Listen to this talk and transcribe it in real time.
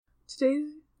Today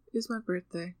is my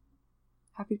birthday.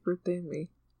 Happy birthday, me.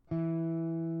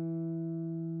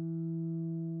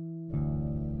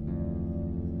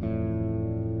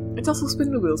 It's also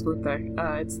Spindle Wheel's birthday.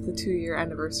 It's the 2-year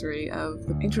anniversary of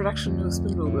the introduction of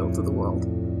Spindle Wheel to the world.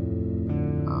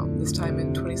 This time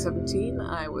in 2017,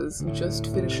 I was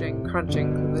just finishing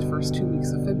crunching the first 2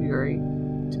 weeks of February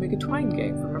to make a Twine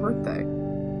game for my birthday.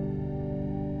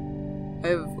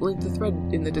 I've linked a thread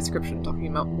in the description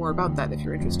talking more about that if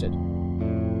you're interested.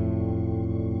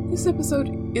 This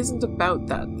episode isn't about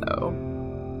that,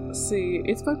 though. See,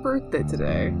 it's my birthday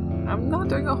today. I'm not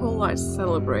doing a whole lot to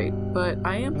celebrate, but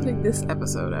I am putting this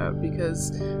episode out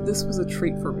because this was a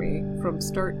treat for me from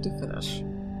start to finish.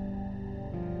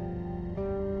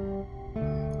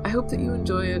 I hope that you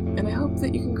enjoy it, and I hope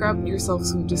that you can grab yourself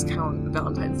some discount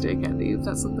Valentine's Day candy if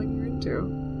that's something you're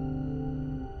into.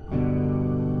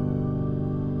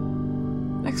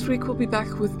 Next week we'll be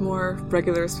back with more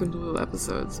regular Spindle Wheel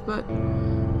episodes, but,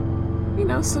 you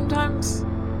know, sometimes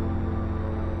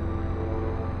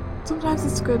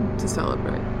it's good to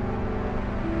celebrate.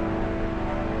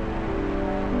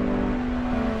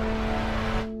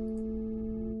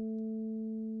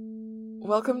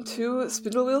 Welcome to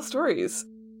Spindle Wheel Stories.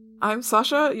 I'm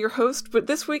Sasha, your host, but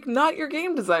this week not your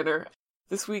game designer.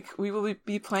 This week we will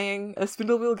be playing a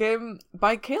Spindle Wheel game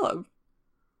by Caleb.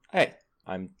 Hey,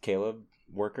 I'm Caleb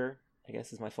Worker, I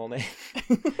guess is my full name.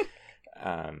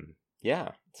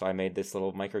 So I made this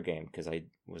little micro game because I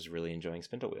was really enjoying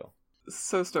Spindle Wheel.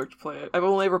 So stoked to play it. I've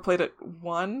only ever played it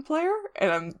one player,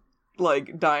 and I'm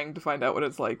like dying to find out what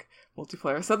it's like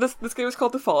multiplayer. So this game is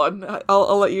called The Fallen.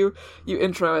 I'll let you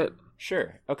intro it.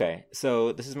 Sure. Okay.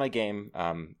 So this is my game.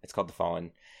 It's called The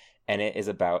Fallen, and it is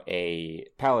about a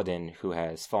paladin who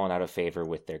has fallen out of favor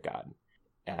with their god.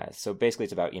 So basically,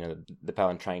 it's about the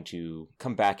paladin trying to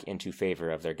come back into favor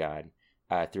of their god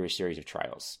through a series of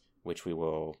trials, which we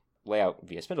will lay out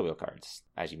via Spindle Wheel cards,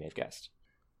 as you may have guessed.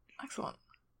 Excellent.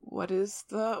 What is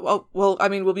the...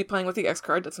 we'll be playing with the X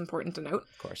card. That's important to note.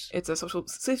 Of course. It's a social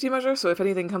safety measure, so if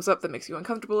anything comes up that makes you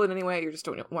uncomfortable in any way, you just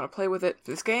don't want to play with it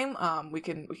for this game, we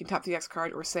can tap the X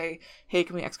card or say, hey,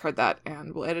 can we X card that?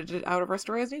 And we'll edit it out of our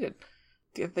story as needed.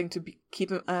 The other thing to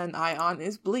keep an eye on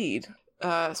is bleed.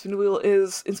 Spindle Wheel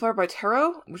is inspired by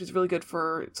tarot, which is really good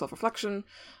for self-reflection,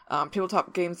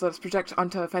 tabletop games that us project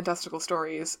onto fantastical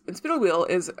stories, and Spindle Wheel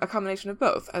is a combination of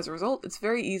both. As a result, it's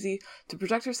very easy to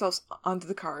project yourselves onto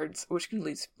the cards, which can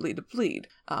lead to bleed.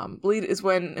 Bleed is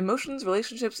when emotions,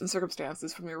 relationships, and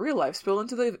circumstances from your real life spill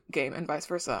into the game and vice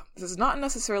versa. This is not a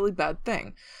necessarily bad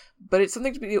thing, but it's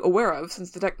something to be aware of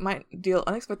since the deck might deal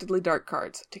unexpectedly dark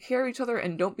cards. Take care of each other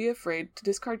and don't be afraid to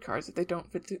discard cards if they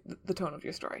don't fit the tone of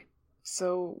your story.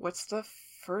 So, what's the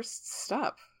first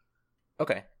step?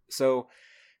 Okay, so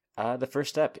the first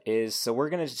step is, so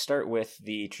we're going to start with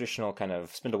the traditional kind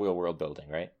of Spindle Wheel world building,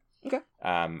 right? Okay.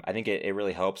 I think it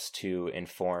really helps to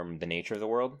inform the nature of the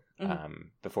world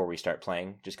before we start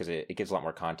playing, just because it gives a lot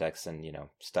more context and,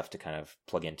 stuff to kind of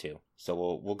plug into.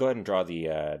 So we'll go ahead and draw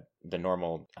the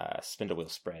normal Spindle Wheel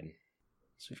spread.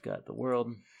 So we've got the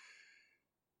world.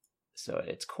 So at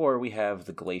its core, we have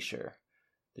the glacier.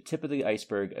 The tip of the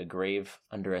iceberg, a grave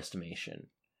underestimation.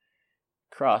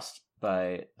 Crossed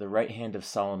by the right hand of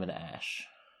Solomon Ash.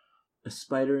 A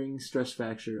spidering stress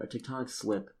fracture, a tectonic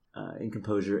slip,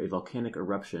 incomposure, a volcanic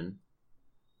eruption,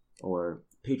 or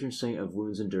patron saint of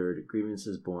wounds endured,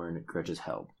 grievances borne, grudges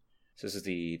held. So this is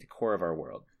the core of our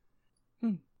world.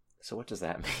 So what does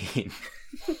that mean?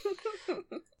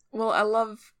 Well, I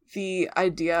love the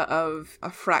idea of a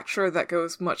fracture that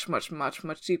goes much, much, much,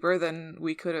 much deeper than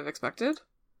we could have expected.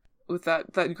 With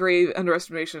that grave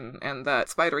underestimation and that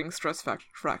spidering stress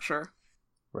fracture.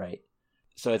 Right.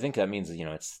 So I think that means,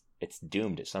 it's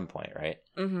doomed at some point, right?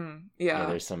 Mm-hmm. Yeah.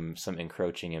 There's some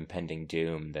encroaching, impending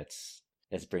doom that's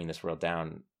bringing this world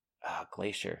down.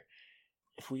 Glacier.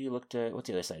 If we looked at, what's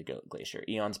the other side of glacier?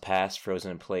 Eons pass,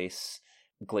 frozen in place,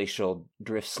 glacial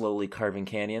drift slowly carving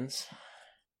canyons.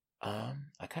 I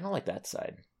kind of like that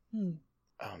side.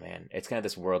 Oh man, it's kind of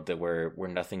this world that where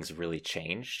nothing's really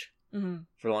changed. Mm-hmm.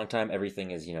 For a long time,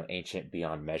 everything is, ancient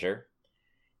beyond measure.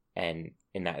 And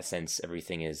in that sense,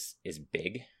 everything is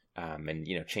big. And,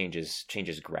 change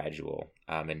is gradual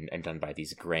and done by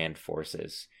these grand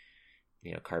forces,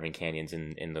 carving canyons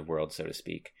in the world, so to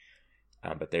speak.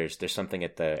 But there's something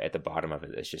at the bottom of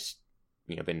it that's just,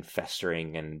 been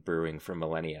festering and brewing for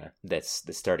millennia that's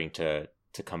starting to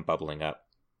come bubbling up.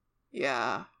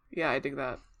 Yeah, I dig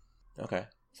that. Okay.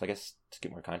 So I guess to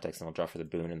get more context, then we'll draw for the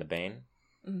boon and the bane.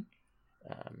 Mm-hmm.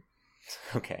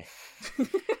 Okay.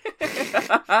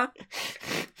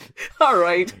 All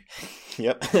right.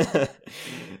 Yep.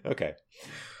 Okay.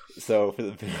 So for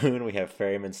the boon, we have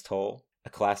Ferryman's Toll, a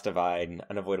class divide, an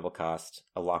unavoidable cost,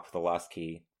 a lock with a lost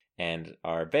key, and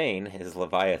our bane is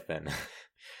Leviathan.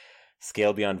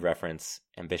 Scale beyond reference,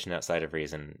 ambition outside of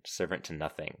reason, servant to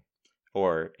nothing.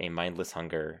 Or a mindless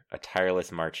hunger, a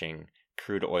tireless marching,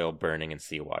 crude oil burning in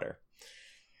seawater.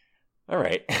 All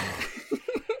right.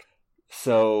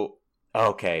 So,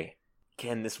 okay.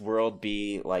 Can this world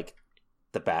be like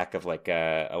the back of like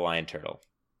a lion turtle?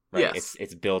 Right. Yes.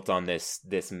 It's built on this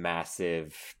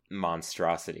massive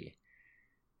monstrosity,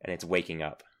 and it's waking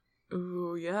up.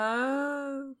 Ooh,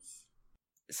 yes.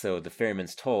 So the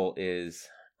Ferryman's Toll is,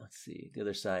 let's see, the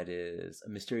other side is a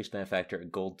mysterious benefactor, a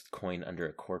gold coin under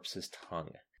a corpse's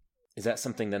tongue. Is that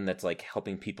something then that's like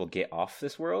helping people get off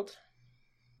this world?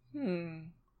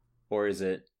 Or is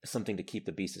it something to keep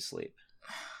the beast asleep?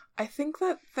 I think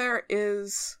that there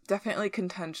is definitely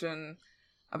contention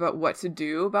about what to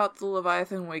do about the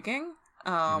Leviathan waking.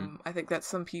 I think that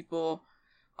some people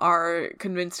are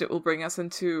convinced it will bring us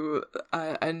into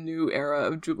a new era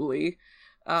of Jubilee.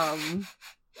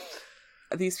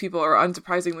 These people are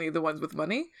unsurprisingly the ones with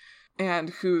money, and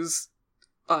whose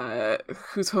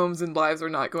homes and lives are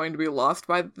not going to be lost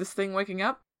by this thing waking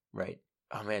up. Right.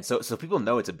 Oh man, so people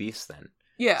know it's a beast then.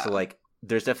 Yeah. So like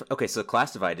there's definitely okay, so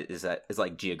class divide is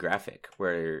like geographic,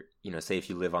 where, you know, say if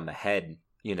you live on the head,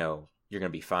 you know, you're gonna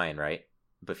be fine, right?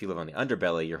 But if you live on the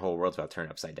underbelly, your whole world's about to turn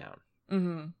upside down.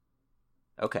 Mm-hmm.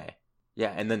 Okay.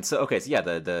 Yeah, and then so yeah,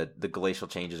 the glacial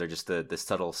changes are just the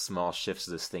subtle small shifts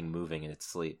of this thing moving in its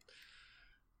sleep.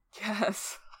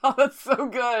 Yes. Oh, that's so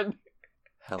good.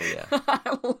 Hell yeah.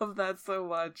 I love that so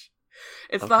much.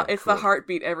 It's Okay, the cool.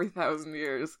 heartbeat every 1,000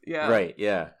 years. Yeah. Right,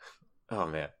 yeah. Oh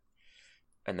man.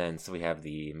 And then so we have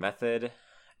the method. And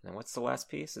then what's the last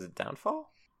piece? Is it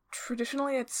downfall?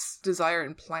 Traditionally, it's desire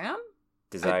and plan.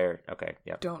 Desire. Okay,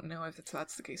 yeah. Don't know if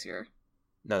that's the case here.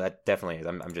 No, that definitely is.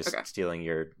 I'm just Okay. stealing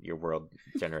your world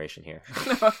generation here.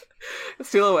 No.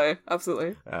 Steal away.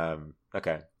 Absolutely.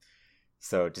 Okay.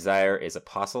 So desire is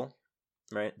apostle,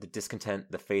 right? The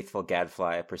discontent, the faithful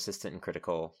gadfly, persistent and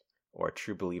critical, or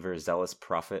true believer, zealous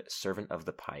prophet, servant of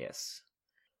the pious.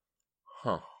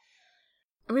 Huh.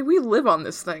 I mean, we live on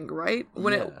this thing, right?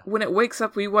 When Yeah. it wakes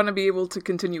up, we want to be able to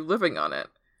continue living on it.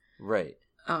 Right.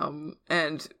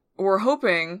 And we're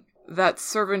hoping that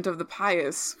servant of the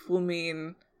pious will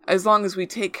mean as long as we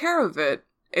take care of it,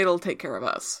 it'll take care of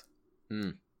us.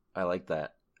 I like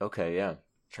that. Okay, yeah.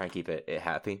 Try and keep it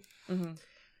happy. Mm-hmm.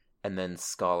 And then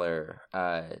scholar,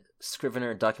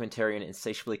 scrivener, documentarian,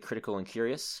 insatiably critical and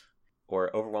curious,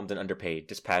 or overwhelmed and underpaid,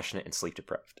 dispassionate and sleep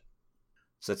deprived.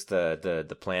 So that's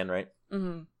the plan, right?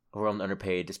 Mm-hmm. Overwhelmed,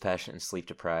 underpaid, dispassionate, and sleep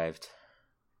deprived.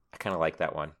 I kind of like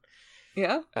that one.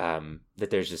 Yeah. That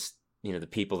there's just, you know, the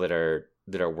people that are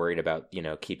worried about, you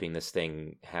know, keeping this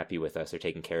thing happy with us or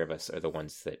taking care of us are the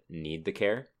ones that need the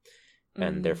care,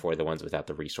 and therefore the ones without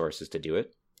the resources to do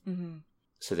it. Mm-hmm.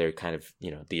 So they're kind of, you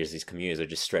know, these communities are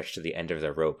just stretched to the end of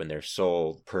their rope, and their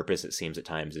sole purpose, it seems at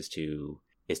times, is to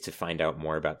find out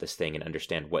more about this thing and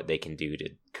understand what they can do to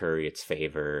curry its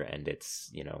favor and its,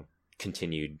 you know,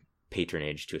 continued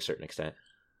patronage to a certain extent.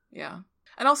 Yeah.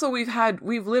 And also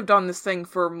we've lived on this thing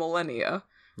for millennia.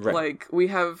 Right. Like, we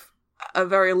have a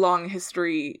very long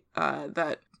history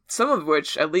that some of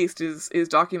which at least is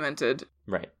documented.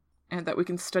 Right. And that we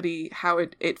can study how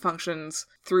it functions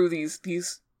through these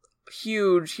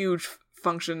huge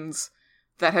functions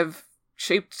that have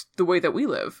shaped the way that we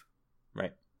live.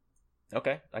 Right.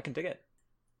 Okay, I can dig it.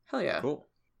 Hell yeah. Cool.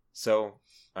 So,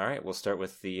 all right, we'll start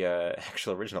with the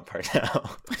actual original part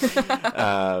now.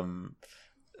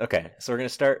 Okay, so we're going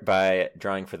to start by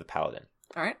drawing for the paladin.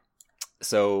 All right.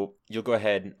 So you'll go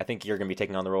ahead. I think you're going to be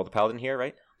taking on the role of the paladin here,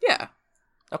 right? Yeah.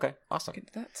 Okay, awesome.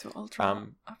 Get that, so I'll draw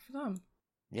up for them.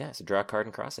 Yeah, so draw a card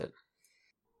and cross it.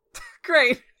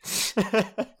 Great.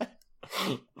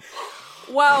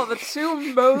 Wow, the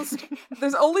two most...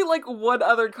 There's only, like, one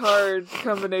other card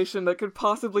combination that could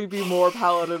possibly be more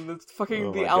paladin than fucking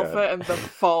Oh the my Alpha God. and the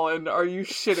Fallen. Are you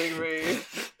shitting me?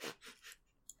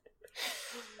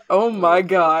 Oh my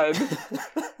god.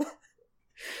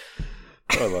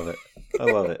 I love it. I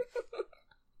love it.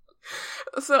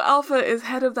 So Alpha is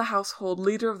head of the household,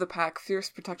 leader of the pack, fierce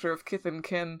protector of kith and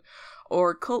kin,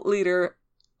 or cult leader,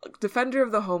 defender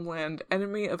of the homeland,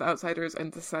 enemy of outsiders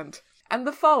and dissent. And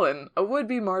the Fallen, a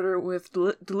would-be martyr with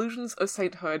delusions of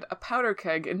sainthood, a powder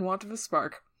keg in want of a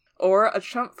spark, or a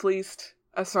sheep fleeced,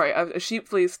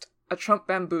 a trump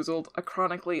bamboozled, a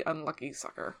chronically unlucky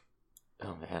sucker.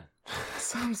 Oh man.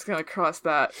 So I'm just gonna cross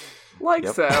that. Like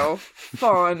Yep. so.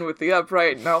 Fallen with the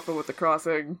upright and Alpha with the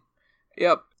crossing.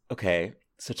 Yep. Okay,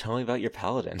 so tell me about your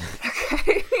paladin.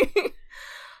 Okay.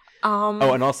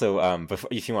 Oh, and also, before,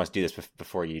 if you want to do this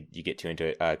before you get too into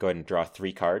it, go ahead and draw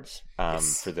 3 cards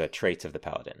Yes. for the traits of the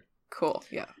paladin. Cool.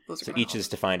 Yeah. Those are So gonna each help. is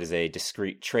defined as a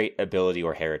discrete trait, ability,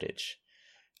 or heritage,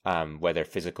 whether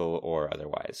physical or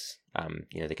otherwise.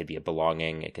 They could be a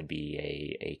belonging, it could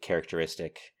be a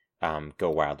characteristic. Go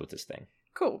wild with this thing.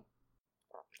 Cool.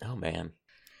 Oh, man.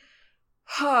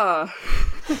 Huh.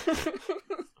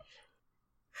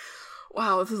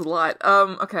 Wow, this is a lot.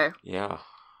 Okay. Yeah.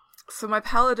 So my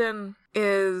paladin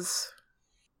is,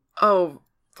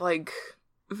 like,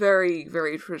 very,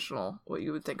 very traditional, what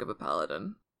you would think of a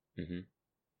paladin. Mm-hmm.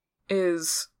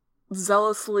 Is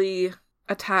zealously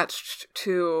attached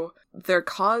to their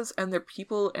cause and their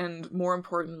people, and more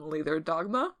importantly, their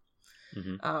dogma.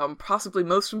 Mm-hmm. Possibly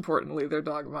most importantly, their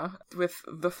dogma, with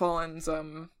the Fallen's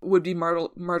would-be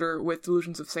martyr with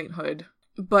delusions of sainthood.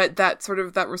 But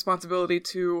that responsibility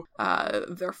to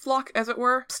their flock, as it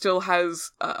were, still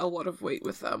has a lot of weight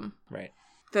with them. Right.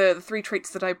 The 3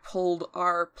 traits that I pulled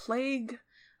are plague,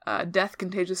 death,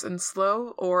 contagious and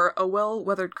slow, or a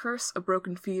well-weathered curse, a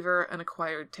broken fever, an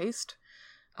acquired taste.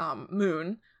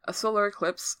 Moon, a solar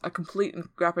eclipse, a complete and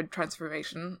rapid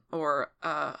transformation, or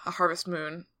a harvest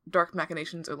moon, dark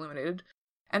machinations illuminated.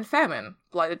 And famine,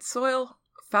 blighted soil,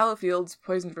 fallow fields,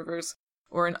 poisoned rivers,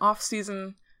 or an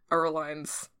off-season, a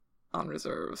reliance on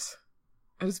reserves.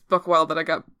 It is buck wild that I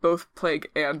got both plague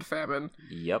and famine.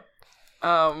 Yep.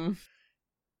 Um,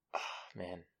 Oh,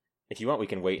 man. If you want, we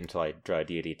can wait until I draw a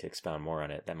deity to expound more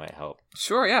on it. That might help.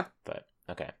 sure, yeah. But,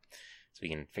 okay. So we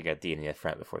can figure out deity in the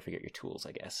front before we figure out your tools,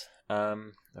 I guess.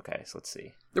 Okay, so let's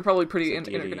see. They're probably pretty So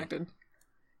deity- interconnected.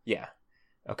 Yeah.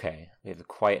 Okay. We have the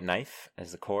quiet knife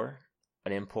as the core,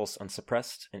 an impulse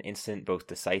unsuppressed, an instant both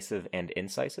decisive and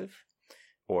incisive,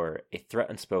 or a threat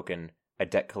unspoken, a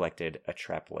debt collected, a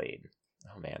trap laid.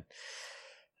 Oh, man.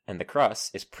 And the cross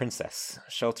is princess,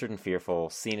 sheltered and fearful,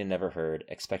 seen and never heard,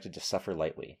 expected to suffer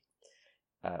lightly.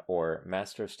 Or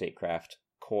master of statecraft,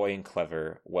 coy and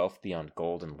clever, wealth beyond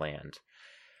gold and land.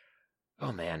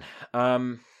 Oh, man.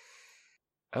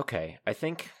 Okay, I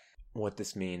think what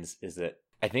this means is that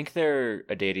I think they're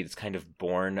a deity that's kind of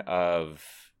born of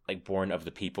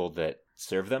the people that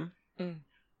serve them.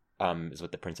 Is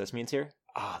what the princess means here.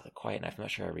 The quiet knife. I'm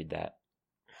not sure I read that.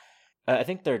 I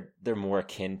think they're more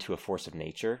akin to a force of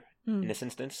nature in this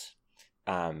instance.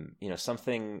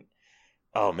 Something.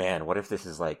 Oh man, what if this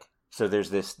is like? So there's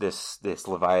this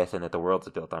Leviathan that the world's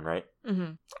built on, right?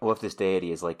 Mm-hmm. What if this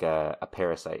deity is like a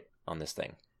parasite on this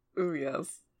thing? Ooh,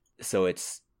 yes. So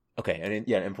it's okay, and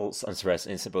impulse, unsuppressed,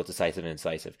 instant, both decisive and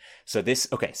incisive. So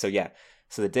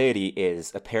so the deity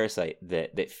is a parasite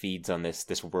that feeds on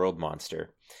this world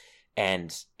monster,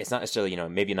 and it's not necessarily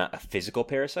maybe not a physical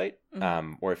parasite,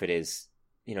 or if it is,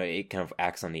 it kind of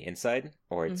acts on the inside,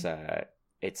 or it's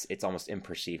almost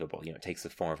imperceivable. It takes the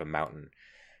form of a mountain,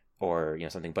 or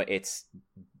something. But it's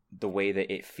the way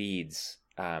that it feeds.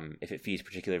 If it feeds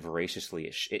particularly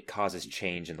voraciously, it causes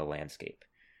change in the landscape.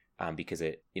 Because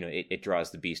it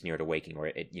draws the beast near to waking, or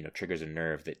it triggers a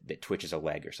nerve that twitches a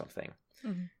leg or something.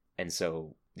 Mm-hmm. And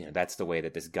so that's the way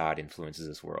that this god influences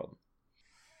this world.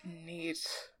 Neat.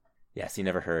 Yes, he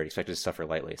never heard, expected to suffer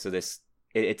lightly. So it's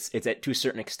at, to a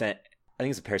certain extent, I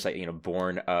think it's a parasite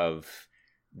born of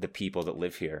the people that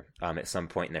live here at some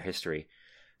point in their history.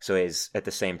 So is at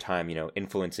the same time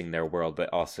influencing their world,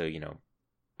 but also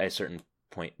at a certain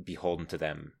point beholden to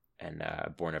them and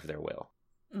born of their will.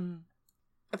 Mm.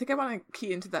 I think I want to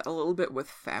key into that a little bit with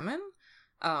famine,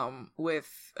 with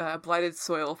blighted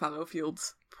soil, fallow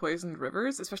fields, poisoned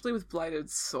rivers, especially with blighted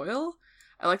soil.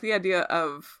 I like the idea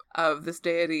of this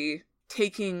deity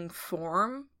taking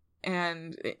form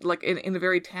and like in a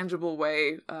very tangible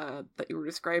way that you were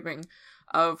describing,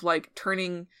 of like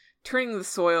turning the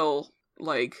soil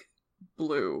like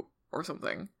blue or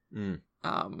something,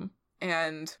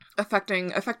 and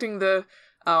affecting the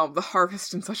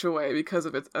harvest in such a way because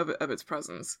of its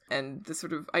presence, and the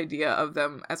sort of idea of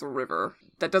them as a river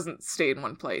that doesn't stay in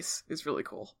one place is really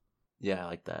cool. Yeah, I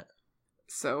like that.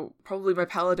 So probably my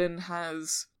paladin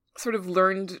has sort of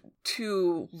learned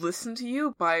to listen to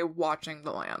you by watching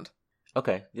the land.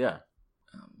 Okay, yeah,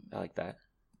 I like that.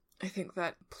 I think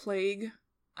that plague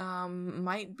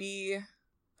might be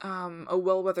a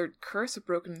well-weathered curse, a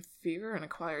broken fever, an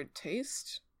acquired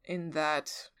taste, in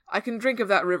that I can drink of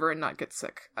that river and not get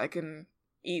sick. I can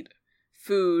eat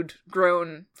food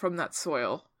grown from that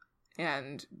soil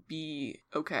and be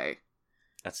okay.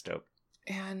 That's dope.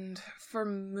 And for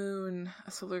moon,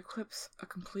 a solar eclipse, a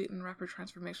complete and rapid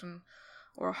transformation,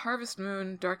 or a harvest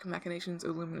moon, dark machinations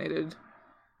illuminated.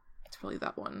 It's probably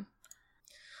that one.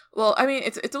 Well, I mean,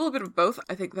 it's a little bit of both.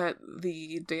 I think that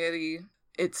the deity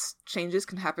its changes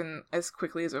can happen as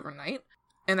quickly as overnight.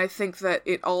 And I think that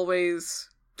it always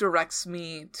directs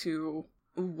me to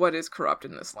what is corrupt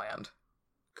in this land.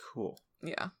 Cool.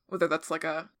 Yeah. Whether that's like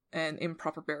an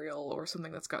improper burial or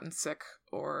something that's gotten sick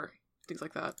or things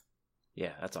like that.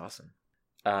 Yeah, that's awesome.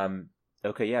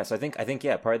 Okay, yeah. So I think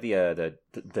yeah, part of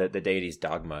the deity's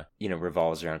dogma,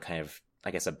 revolves around kind of,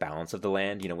 I guess, a balance of the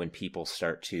land. When people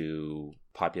start to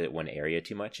populate one area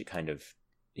too much, it kind of,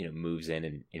 moves in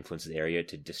and influences the area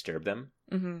to disturb them,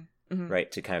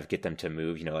 right? To kind of get them to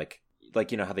move. Like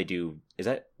how they do. Is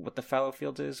that what the fallow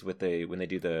fields is when they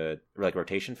do the like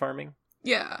rotation farming?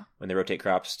 Yeah. When they rotate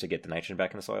crops to get the nitrogen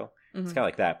back in the soil, it's kind of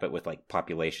like that, but with like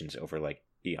populations over like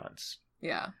eons.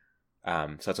 Yeah.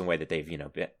 So that's one way that they've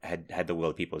had the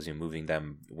will of people is moving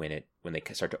them when they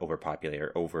start to overpopulate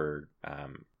or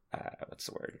what's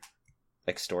the word,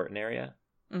 extort an area.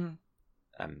 I'm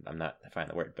not finding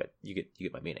the word, but you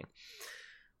get my meaning.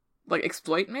 Like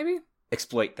exploit, maybe.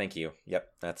 Exploit. Thank you. Yep,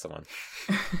 that's the one.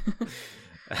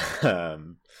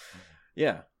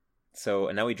 Yeah. So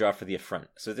and now we draw for the affront.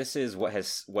 So this is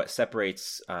what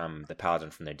separates the paladin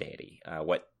from their deity.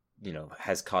 What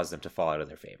has caused them to fall out of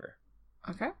their favor.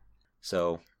 Okay.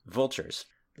 So, vultures,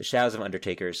 the shadows of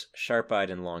undertakers, sharp-eyed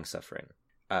and long-suffering.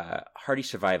 Hardy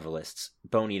survivalists,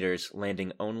 bone-eaters,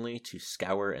 landing only to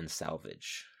scour and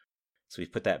salvage. So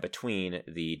we've put that between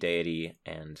the deity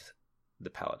and the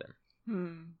paladin.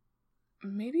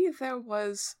 Maybe there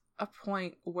was a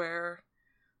point where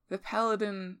the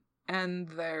paladin and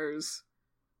theirs,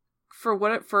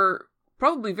 for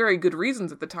probably very good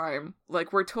reasons at the time,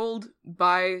 like, were told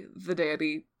by the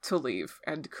deity to leave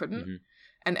and couldn't.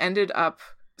 And ended up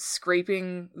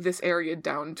scraping this area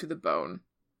down to the bone.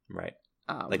 Right.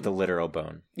 Like the literal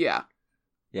bone. Yeah.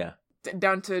 Yeah.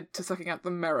 Down to sucking out the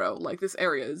marrow. Like, this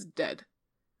area is dead.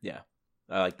 Yeah.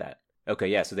 I like that. Okay,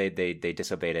 yeah, so they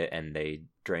disobeyed it and they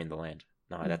drained the land.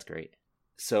 No, that's great.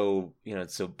 So,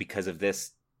 so because of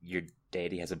this, your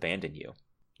deity has abandoned you.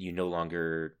 You no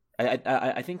longer...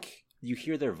 I think you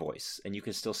hear their voice, and you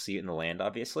can still see it in the land,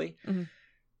 obviously.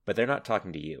 But they're not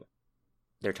talking to you.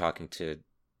 They're talking to...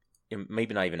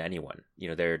 maybe not even anyone.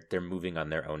 They're moving on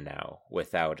their own now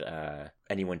without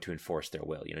anyone to enforce their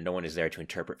will. No one is there to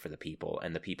interpret for the people,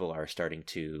 and the people are starting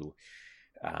to,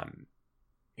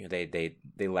 they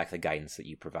lack the guidance that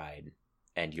you provide,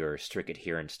 and your strict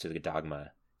adherence to the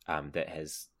dogma that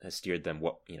has steered them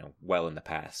well in the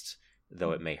past,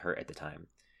 though it may hurt at the time.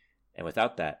 And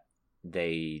without that,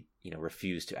 they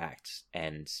refuse to act,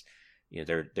 and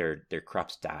their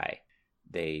crops die.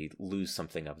 They lose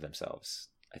something of themselves,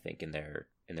 I think, in their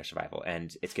survival,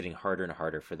 and it's getting harder and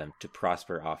harder for them to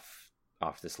prosper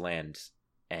off this land,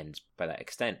 and by that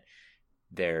extent,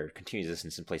 their continued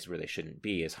existence in places where they shouldn't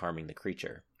be is harming the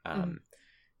creature,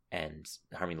 and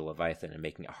harming the Leviathan, and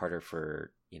making it harder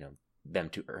for them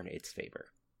to earn its favor.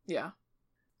 Yeah.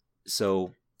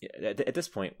 So at this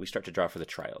point, we start to draw for the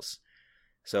trials.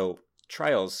 So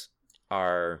trials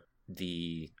are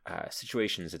the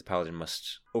situations that the paladin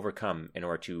must overcome in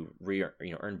order to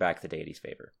earn back the deity's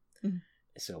favor.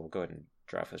 So we'll go ahead and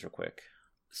draw for this real quick.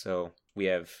 So we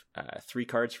have 3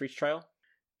 cards for each trial,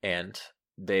 and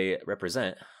they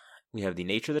represent, we have the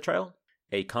nature of the trial,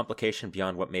 a complication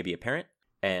beyond what may be apparent,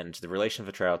 and the relation of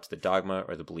the trial to the dogma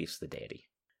or the beliefs of the deity.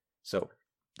 So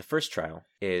the first trial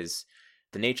is,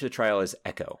 the nature of the trial is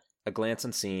echo, a glance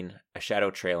unseen, a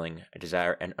shadow trailing, a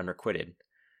desire and unrequited,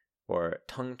 or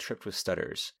tongue tripped with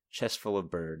stutters, chest full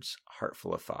of birds, heart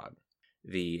full of fog.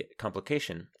 The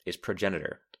complication is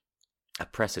progenitor, a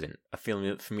precedent, a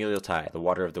familial tie, the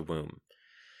water of the womb,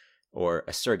 or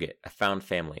a surrogate, a found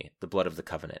family, the blood of the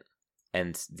covenant.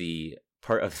 And the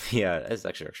part of the, this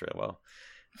actually works really well,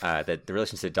 that the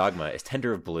relation to the dogma is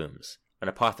tender of blooms, an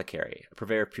apothecary, a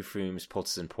purveyor of perfumes,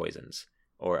 poultices, and poisons,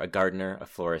 or a gardener, a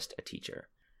florist, a teacher.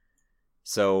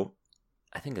 So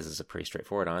I think this is a pretty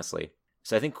straightforward, honestly.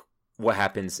 So I think what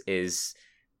happens is,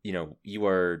 you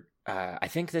are, I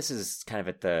think this is kind of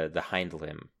at the hind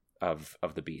limb of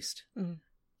the beast.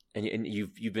 And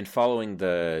you've been following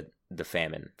the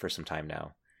famine for some time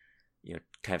now,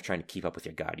 kind of trying to keep up with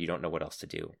your god. You don't know what else to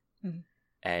do.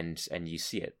 And you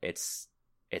see it. It's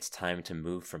time to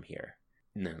move from here.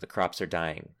 No, the crops are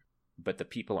dying, but the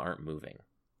people aren't moving.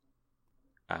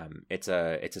 It's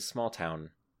a small town,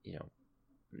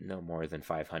 no more than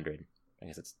 500. I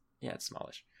guess it's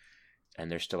smallish. And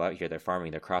they're still out here. They're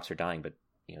farming. Their crops are dying, but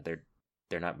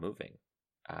they're not moving.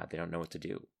 They don't know what to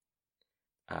do.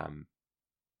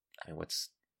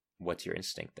 What's your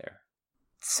instinct there?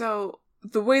 So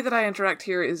the way that I interact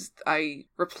here is I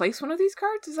replace one of these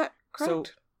cards. Is that correct?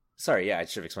 So sorry, I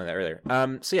should have explained that earlier.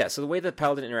 So the way the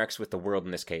paladin interacts with the world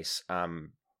in this case,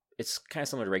 it's kind of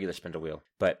similar to regular spindle wheel,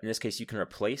 but in this case, you can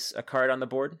replace a card on the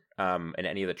board in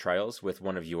any of the trials with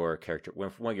one of your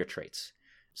traits.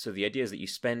 So the idea is that you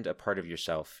spend a part of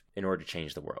yourself in order to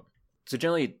change the world. So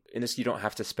generally, in this, you don't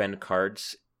have to spend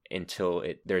cards until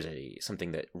there's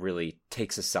something that really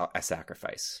takes a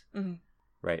sacrifice,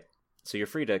 right? So you're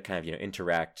free to kind of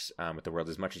interact with the world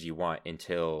as much as you want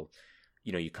until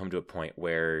you come to a point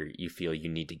where you feel you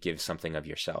need to give something of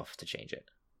yourself to change it.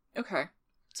 Okay.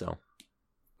 So.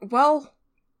 Well,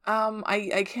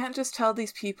 I can't just tell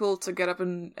these people to get up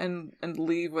and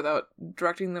leave without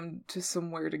directing them to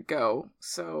somewhere to go.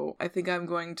 So I think I'm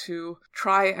going to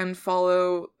try and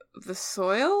follow the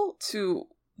soil to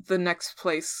the next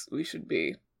place we should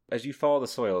be. As you follow the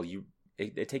soil,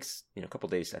 it takes a couple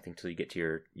days, I think, till you get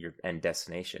to your end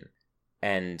destination.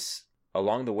 And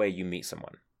along the way, you meet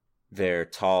someone. They're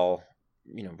tall,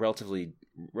 relatively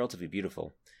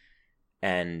beautiful,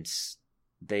 and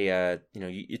they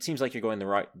it seems like you're going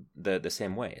the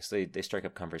same way, so they strike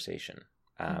up conversation.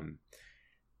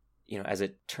 As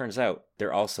it turns out,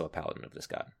 they're also a paladin of this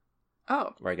god.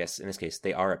 Oh. Or I guess in this case,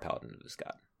 they are a paladin of this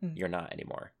god. You're not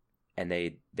anymore. And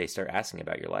they start asking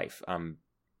about your life.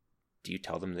 Do you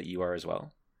tell them that you are as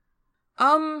well?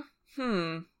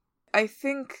 I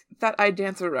think that I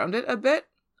dance around it a bit.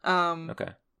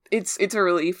 Okay. It's a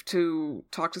relief to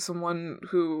talk to someone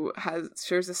who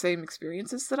shares the same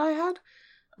experiences that I had.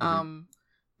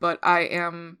 But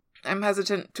I'm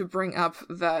hesitant to bring up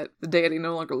that the deity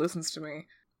no longer listens to me,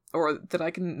 or that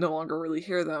I can no longer really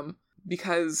hear them,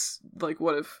 because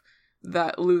what if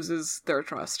that loses their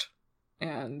trust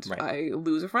and right. I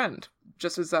lose a friend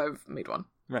just as I've made one.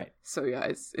 Right. So yeah,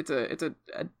 it's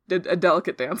a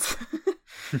delicate dance.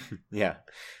 Yeah,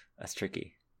 that's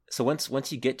tricky. So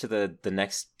once you get to the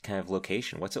next kind of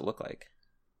location, what's it look like?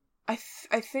 I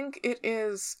think it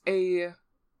is a.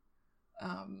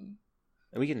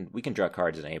 We can draw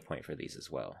cards at any point for these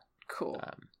as well. Cool.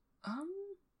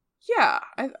 Yeah,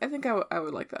 I think I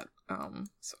would like that.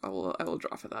 So I will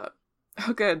draw for that.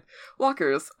 Oh, good.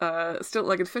 Walkers,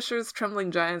 stilt-legged fishers,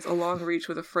 trembling giants, a long reach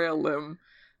with a frail limb,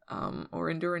 or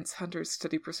endurance hunters,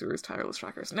 steady pursuers, tireless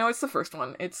trackers. No, it's the first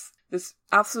one. It's this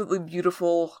absolutely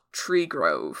beautiful tree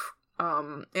grove,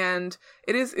 and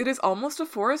it is almost a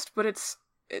forest, but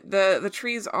the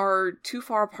trees are too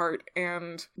far apart,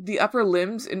 and the upper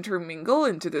limbs intermingle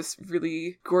into this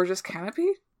really gorgeous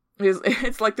canopy.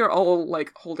 It's like they're all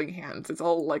holding hands. It's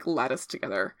all latticed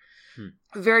together.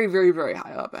 Very, very, very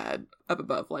high up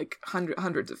above,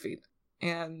 hundreds of feet.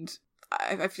 And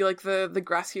I feel like the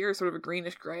grass here is sort of a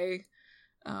greenish gray.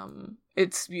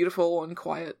 It's beautiful and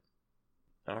quiet.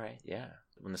 All right, yeah.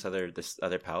 When this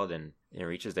other paladin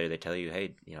reaches there, they tell you,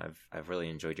 hey, I've really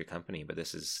enjoyed your company, but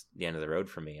this is the end of the road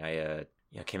for me. I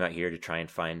came out here to try and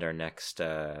find our next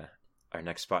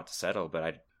spot to settle,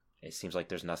 but it seems like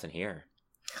there's nothing here.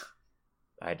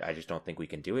 I just don't think we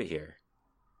can do it here.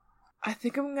 I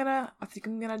think I'm gonna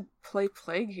play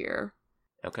Plague here.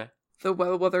 Okay. The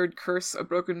well-weathered curse, a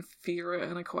broken fear,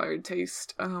 an acquired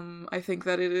taste. I think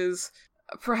that it is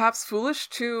perhaps foolish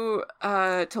to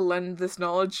lend this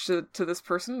knowledge to this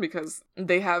person, because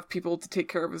they have people to take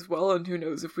care of as well, and who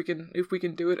knows if we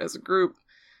can do it as a group.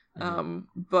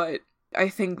 But I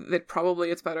think that probably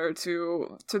it's better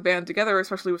to band together,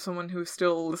 especially with someone who's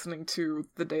still listening to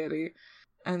the deity.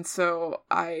 And so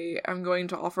I am going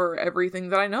to offer everything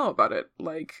that I know about it.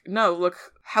 No, look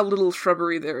how little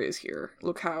shrubbery there is here.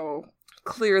 Look how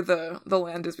clear the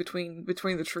land is between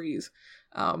the trees.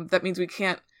 That means we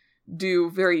can't do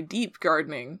very deep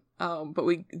gardening, but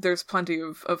there's plenty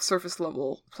of surface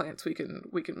level plants we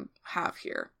can have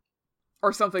here.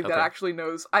 Or something that actually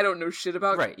knows. I don't know shit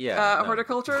about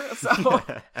horticulture, so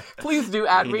please do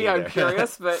add me. I'm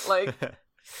curious, but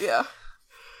yeah.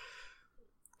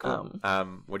 Cool.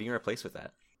 What are you gonna replace with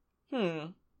that?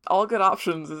 All good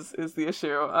options is the issue.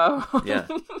 Yeah.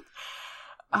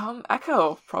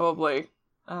 Echo, probably.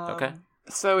 Okay.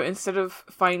 So instead of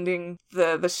finding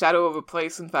the shadow of a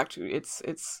place, in fact, it's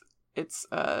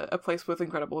a place with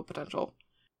incredible potential.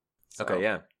 So. Okay.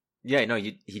 Yeah. Yeah. No,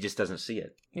 he just doesn't see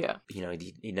it. Yeah.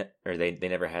 They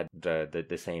never had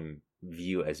the same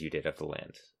view as you did of the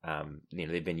land.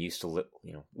 They've been used to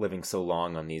living so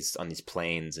long on these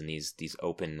plains and these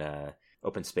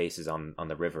open spaces on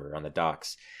the river, on the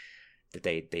docks, that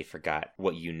they forgot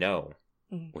what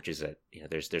which is that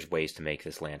there's ways to make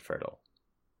this land fertile.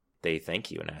 They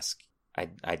thank you and ask,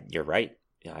 you're right.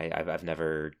 I've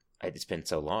never. It's been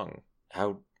so long.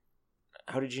 How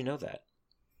did you know that?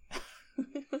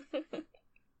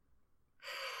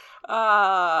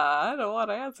 I don't want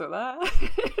to answer that.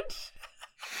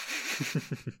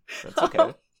 That's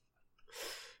okay.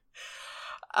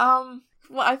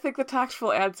 Well, I think the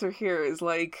tactful answer here is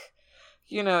like,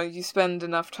 you spend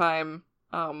enough time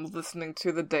listening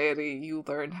to the deity, you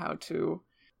learn how to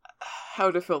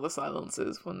fill the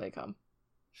silences when they come.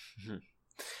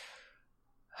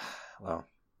 Well,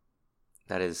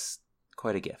 that is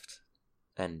quite a gift,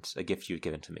 and a gift you've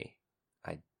given to me.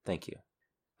 I thank you.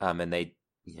 And they,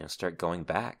 start going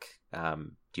back.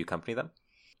 Do you accompany them?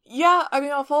 Yeah, I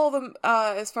mean, I'll follow them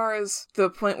as far as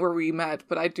the point where we met,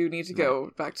 but I do need to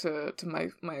go back to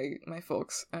my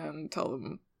folks and tell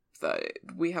them that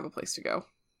we have a place to go.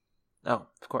 Oh,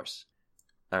 of course.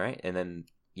 All right, and then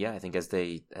I think as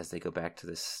they go back to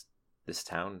this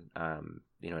town,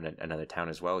 in another town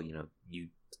as well, you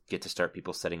get to start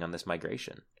people setting on this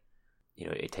migration.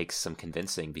 It takes some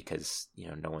convincing because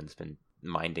no one's been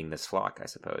minding this flock, I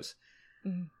suppose.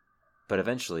 Mm-hmm. But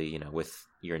eventually, with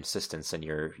your insistence and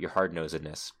your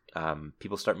hard-nosedness,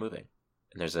 people start moving.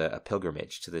 And there's a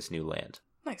pilgrimage to this new land.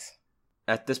 Nice.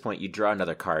 At this point, you draw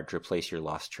another card to replace your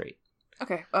lost trait.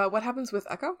 Okay. What happens with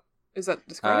Echo? Is that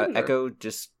described? Echo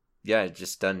just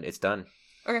done. It's done.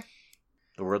 Okay.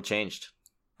 The world changed.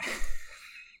 Why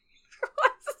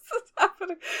is this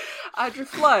happening? Drew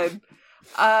Flood.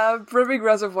 Brimming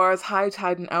reservoirs, high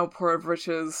tide and outpour of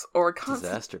riches, or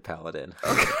constant... Disaster paladin.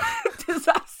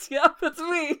 Disaster. Yep, it's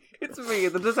me. It's me,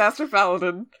 the disaster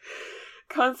paladin.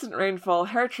 Constant rainfall,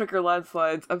 hair trigger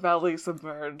landslides, a valley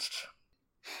submerged.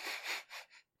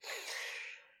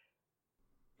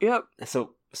 Yep.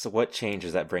 So what change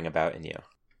does that bring about in you?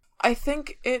 I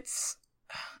think it's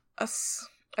a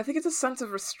sense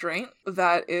of restraint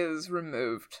that is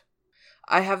removed.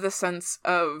 I have the sense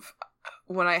of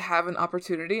when I have an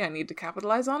opportunity, I need to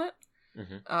capitalize on it.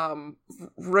 Mm-hmm.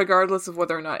 Regardless of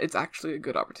whether or not it's actually a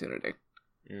good opportunity.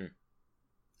 Mm.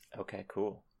 Okay,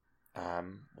 cool.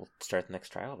 We'll start the next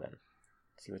trial then.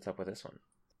 See what's up with this one.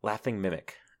 Laughing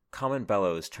Mimic. Common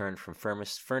bellows turn from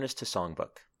furnace to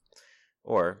songbook.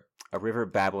 Or, a river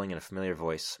babbling in a familiar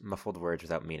voice, muffled words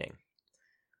without meaning.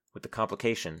 With the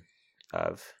complication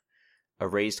of a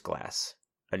raised glass,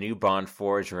 a new bond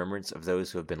forged in remembrance of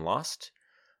those who have been lost,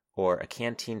 or a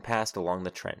canteen passed along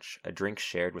the trench, a drink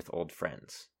shared with old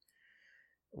friends.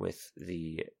 With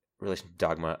the relation to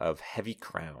dogma of heavy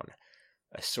crown,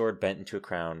 a sword bent into a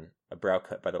crown, a brow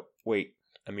cut by the weight,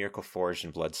 a miracle forged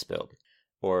and blood spilled,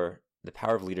 or the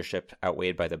power of leadership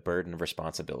outweighed by the burden of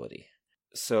responsibility.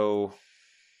 So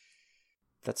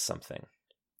that's something.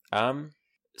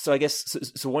 So I guess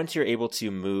so once you're able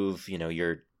to move,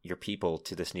 your people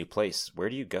to this new place, where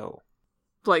do you go?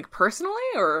 Like personally,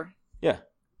 or yeah.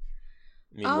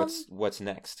 I mean, what's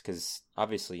next? Because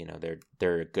obviously,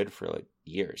 they're good for like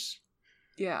years.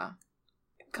 Yeah.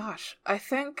 Gosh, I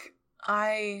think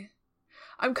I'm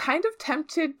kind of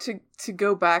tempted to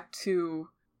go back to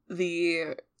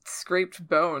the scraped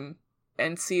bone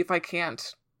and see if I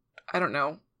can't, I don't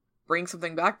know, bring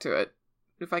something back to it.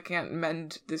 If I can't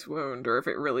mend this wound, or if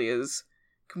it really is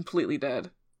completely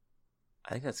dead.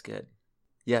 I think that's good.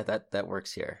 Yeah, that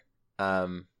works here.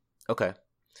 Okay.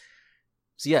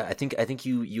 So yeah, I think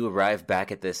you arrive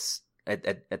back at this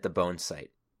at the bone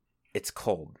site. It's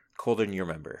cold, colder than you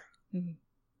remember. Mm-hmm.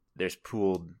 There's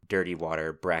pooled, dirty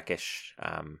water, brackish.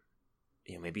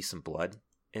 Maybe some blood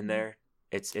in there.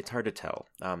 It's hard to tell.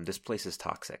 This place is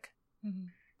toxic. Mm-hmm.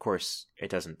 Of course, it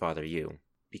doesn't bother you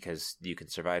because you can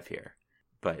survive here.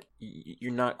 But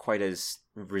you're not quite as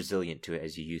resilient to it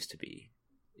as you used to be.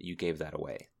 You gave that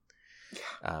away.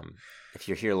 If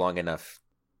you're here long enough,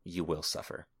 you will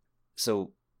suffer.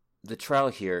 So the trial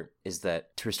here is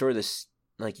that to restore this,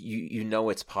 like you know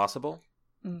it's possible,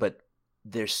 but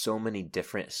there's so many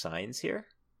different signs here.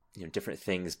 Different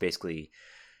things basically,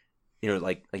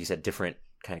 like you said, different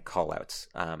kind of call outs.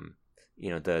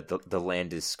 The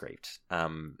land is scraped.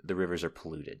 The rivers are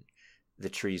polluted. The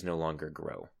trees no longer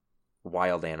grow.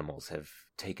 Wild animals have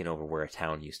taken over where a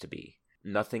town used to be.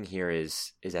 Nothing here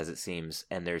is as it seems,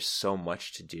 and there's so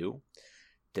much to do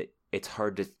that it's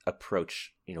hard to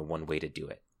approach, one way to do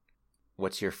it.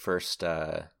 What's your first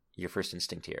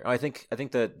instinct here? Oh, I think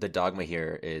the dogma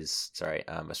here is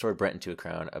a sword bent into a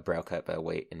crown, a brow cut by a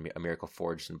weight, and a miracle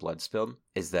forged and blood spilled.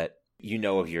 Is that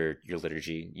of your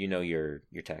liturgy, your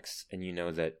texts, and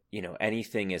that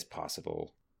anything is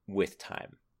possible with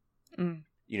time. Mm.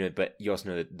 But you also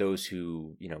know that those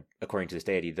who, according to this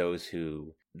deity, those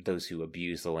who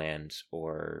abuse the land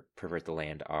or pervert the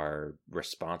land are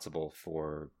responsible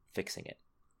for fixing it.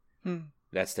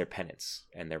 That's their penance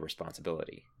and their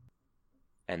responsibility.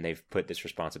 And they've put this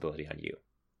responsibility on you.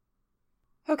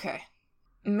 Okay.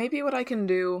 Maybe what I can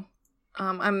do,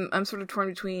 I'm sort of torn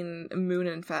between Moon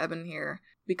and Fabin here,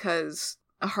 because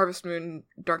a Harvest Moon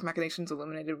Dark Machinations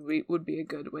Illuminated would be a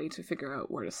good way to figure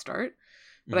out where to start.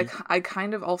 But I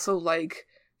kind of also like,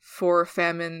 for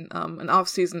Famine, an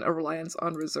off-season, a reliance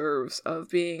on reserves of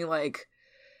being like,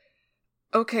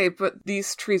 okay, but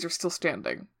these trees are still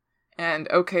standing. And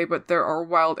okay, but there are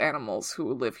wild animals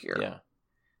who live here. Yeah.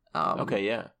 Okay,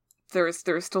 yeah. There's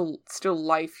still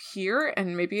life here,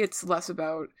 and maybe it's less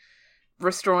about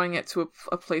restoring it to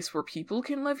a place where people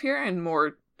can live here, and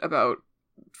more about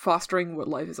fostering what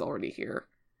life is already here.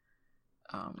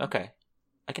 Okay,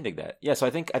 I can dig that. Yeah, so I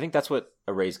think that's what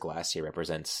Erased Glass here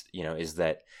represents. Is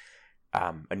that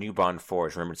a new bond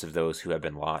forged, remembrance of those who have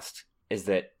been lost. Is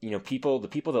that the people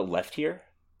that left here?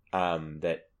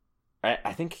 That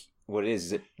I think what it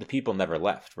is that the people never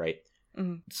left, right?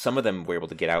 Mm-hmm. Some of them were able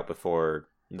to get out before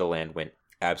the land went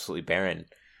absolutely barren.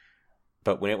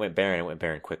 But when it went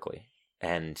barren quickly.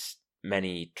 And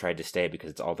many tried to stay because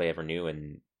it's all they ever knew,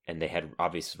 and they had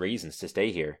obvious reasons to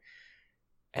stay here,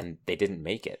 and they didn't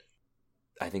make it.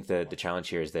 I think the challenge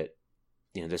here is that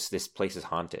this place is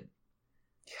haunted,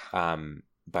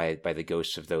 by the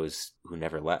ghosts of those who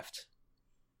never left.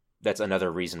 That's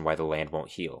another reason why the land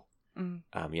won't heal.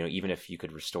 Mm-hmm. Even if you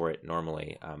could restore it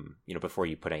normally, before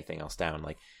you put anything else down,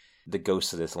 like the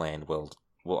ghosts of this land will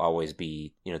always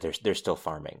be, they're still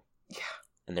farming,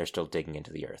 and they're still digging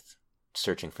into the earth,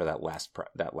 searching for that last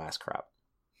crop.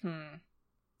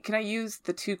 Can I use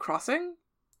the 2 crossing?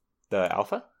 The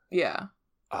alpha? Yeah.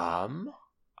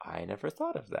 I never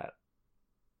thought of that.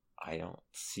 I don't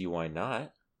see why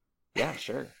not. Yeah,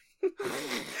 sure.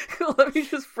 Let me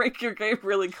just break your game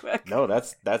really quick. No,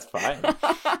 that's fine.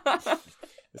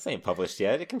 This ain't published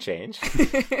yet. It can change.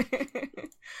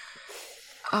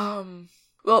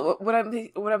 Well, what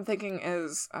I'm thinking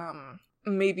is,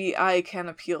 maybe I can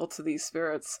appeal to these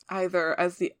spirits either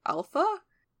as the alpha,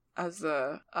 as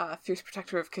the fierce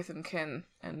protector of kith and kin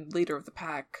and leader of the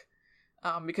pack,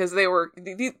 because they were.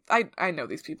 I know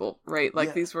these people, right?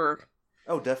 Like these were.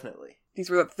 Oh, definitely. These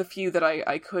were the few that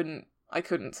I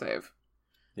couldn't save.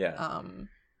 Yeah.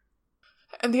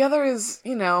 And the other is,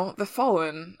 the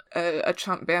Fallen, a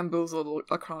chump bamboozled,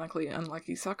 a chronically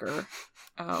unlucky sucker,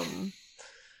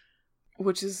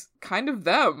 which is kind of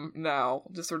them now,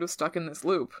 just sort of stuck in this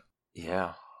loop.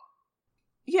 Yeah.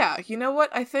 Yeah, you know what?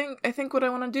 I think what I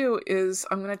want to do is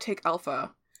I'm going to take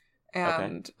Alpha,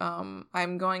 and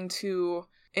I'm going to,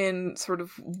 in sort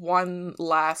of one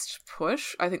last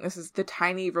push, I think this is the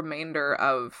tiny remainder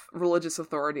of religious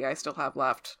authority I still have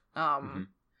left.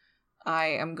 I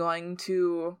am going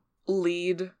to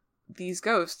lead these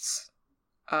ghosts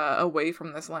away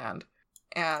from this land.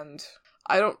 And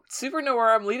I don't super know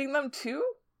where I'm leading them to,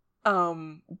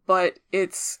 but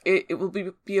it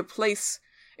will be a place.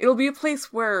 It'll be a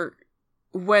place where,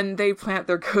 when they plant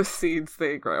their ghost seeds,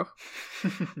 they grow.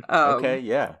 Okay,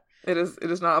 yeah. It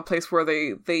is not a place where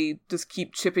they just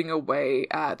keep chipping away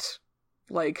at,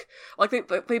 like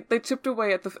they chipped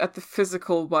away at the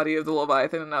physical body of the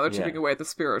Leviathan, and now they're chipping away at the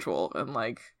spiritual, and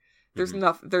there's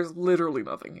there's literally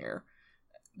nothing here.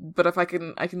 But if I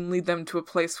can lead them to a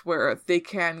place where they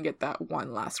can get that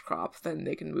one last crop, then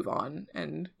they can move on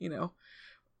and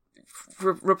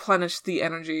replenish the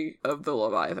energy of the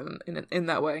Leviathan in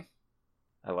that way.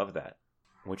 I love that.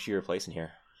 What's your place in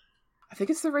here? I think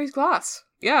it's the Raised Glass.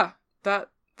 Yeah,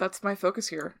 that's my focus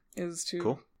here, is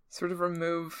to sort of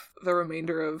remove the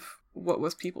remainder of what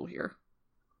was people here.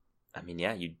 I mean,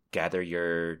 yeah, you gather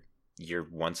your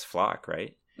once flock,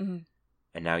 right? Mm-hmm.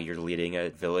 And now you're leading a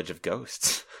village of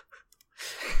ghosts.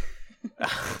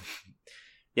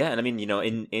 Yeah, and I mean,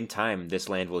 in time, this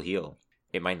land will heal.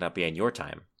 It might not be in your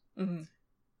time,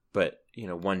 but,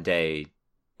 one day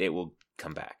it will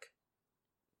come back.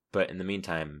 But in the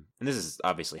meantime, and this is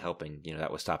obviously helping, that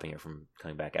was stopping it from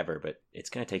coming back ever, but it's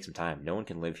going to take some time. No one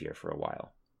can live here for a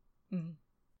while. Mm-hmm.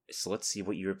 So let's see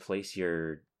what you replace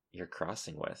your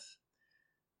crossing with.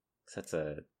 'Cause that's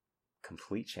a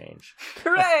complete change.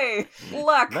 Hooray!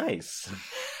 Luck! Nice.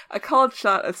 A called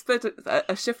shot,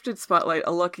 a shifted spotlight,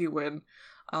 a lucky win.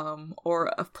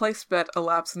 Or a placed bet, a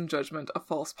lapse in judgment, a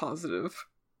false positive.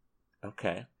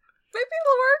 Okay. Maybe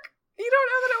it'll work. You don't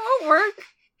know that it won't work.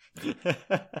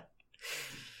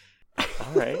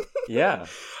 All right. Yeah.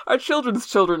 Our children's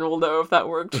children will know if that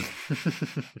worked.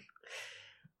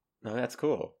 No, that's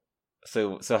cool.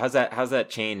 So how's that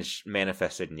change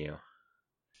manifested in you?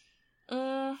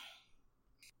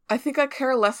 I think I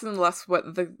care less and less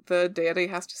what the deity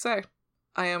has to say.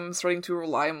 I am starting to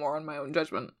rely more on my own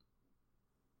judgment.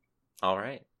 All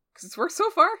right. Because it's worked so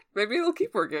far. Maybe it'll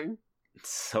keep working.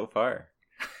 So far.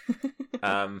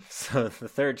 So the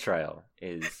third trial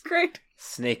is great.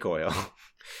 Snake oil.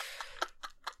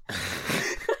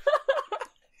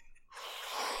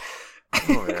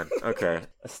 Oh man. Okay.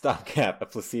 A stopgap, a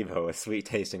placebo, a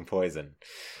sweet-tasting poison,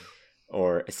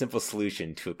 or a simple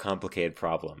solution to a complicated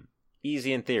problem.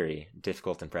 Easy in theory,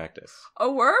 difficult in practice.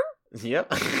 A worm? Yep.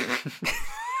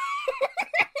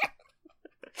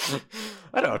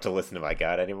 I don't have to listen to my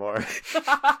god anymore.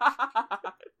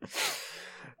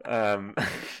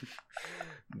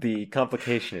 The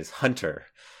complication is hunter,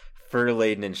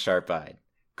 fur-laden and sharp-eyed,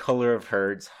 color of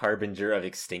herds, harbinger of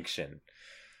extinction,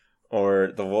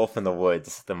 or the wolf in the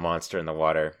woods, the monster in the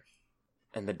water,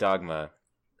 and the dogma,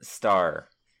 star,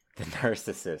 the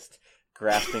narcissist,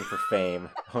 grasping for fame.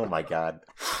 Oh my god.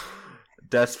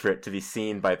 Desperate to be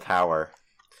seen by power.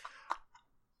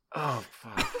 Oh,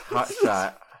 fuck.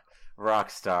 Hotshot, rock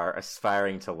star,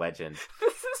 aspiring to legend.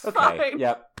 This is fine.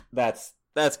 Yep. That's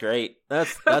great.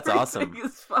 That's awesome. Everything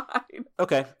is fine.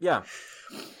 Okay, yeah.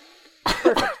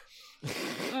 Perfect.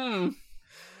 Mm.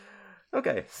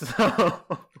 Okay, so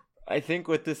I think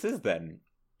what this is then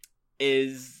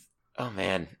is, oh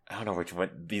man, I don't know which one.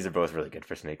 These are both really good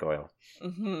for snake oil.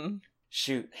 Mm-hmm.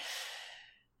 Shoot.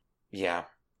 Yeah.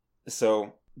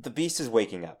 So the beast is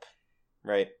waking up,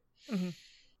 right? Mm-hmm.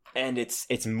 And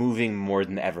it's moving more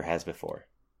than it ever has before.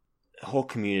 Whole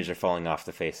communities are falling off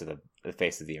the face of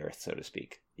the earth, so to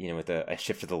speak. You know, with a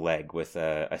shift of the leg, with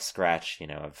a scratch, you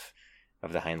know,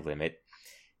 of the hind limb. It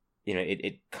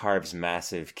carves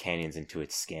massive canyons into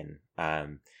its skin.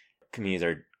 Communities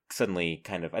are suddenly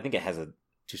kind of, I think it has to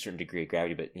a certain degree of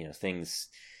gravity, but you know, things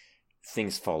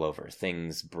fall over,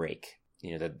 things break.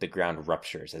 You know, the ground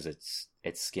ruptures as its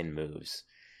skin moves,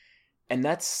 and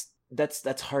that's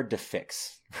hard to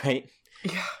fix, right?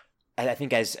 Yeah. I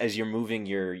think as you're moving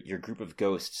your group of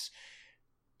ghosts,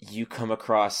 you come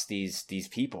across these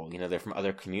people. You know, they're from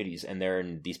other communities, and they're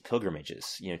in these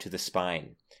pilgrimages. You know, to the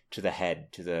spine, to the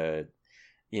head, to the,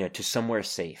 you know, to somewhere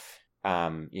safe. You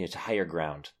know, to higher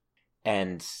ground,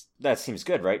 and that seems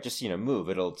good, right? Just, you know, move.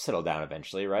 It'll settle down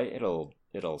eventually, right?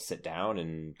 It'll sit down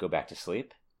and go back to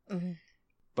sleep. Mm-hmm.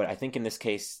 But I think in this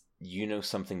case, you know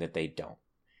something that they don't.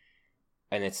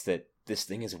 And it's that this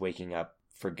thing is waking up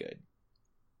for good.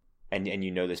 And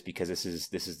you know this because this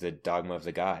is the dogma of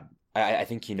the god. I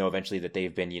think you know eventually that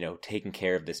they've been, you know, taking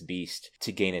care of this beast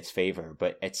to gain its favor,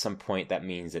 but at some point that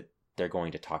means that they're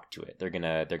going to talk to it. They're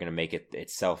gonna make it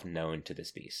itself known to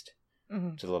this beast,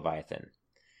 Mm-hmm. to the Leviathan.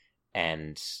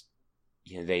 And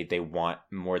you know, they want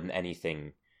more than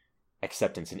anything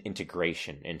acceptance and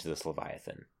integration into this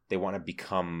Leviathan. They want to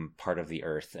become part of the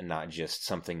earth and not just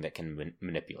something that can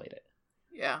manipulate it.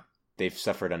 Yeah. They've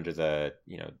suffered under the,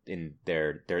 you know, in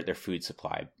their food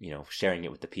supply, you know, sharing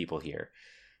it with the people here.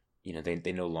 You know,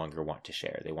 they no longer want to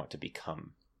share. They want to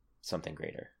become something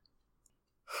greater.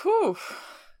 Whew.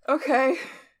 Okay.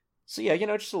 So yeah, you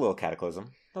know, just a little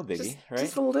cataclysm. No biggie, right?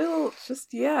 Just a little,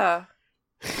 yeah.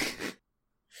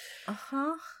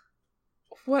 Uh-huh.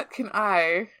 What can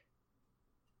a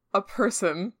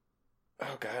person,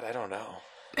 Oh god, I don't know.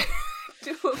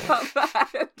 do about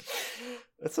that?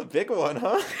 That's a big one,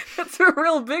 huh? That's a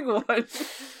real big one.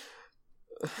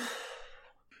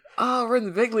 Oh, we're in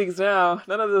the big leagues now.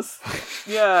 None of this.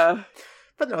 Yeah.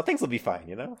 But no, things will be fine,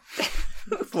 you know?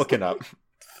 It's looking up.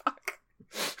 Fuck.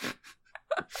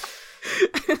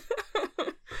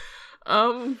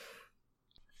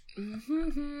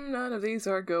 None of these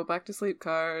are go back to sleep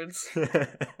cards. Oh,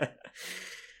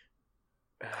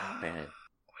 man.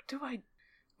 What do I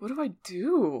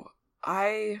do?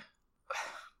 I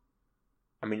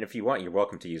mean, if you want, you're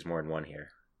welcome to use more than one here.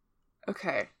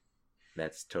 Okay.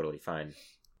 That's totally fine.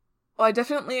 Well, I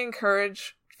definitely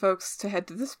encourage folks to head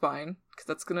to the spine, because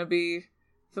that's going to be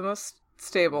the most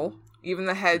stable. Even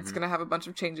the head's going to have a bunch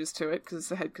of changes to it, because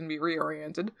the head can be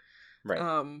reoriented. Right.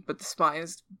 But the spine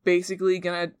is basically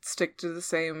going to stick to the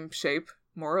same shape,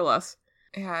 more or less.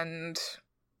 And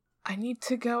I need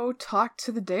to go talk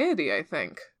to the deity, I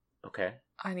think. Okay.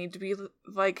 I need to be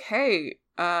like, hey,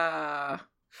 what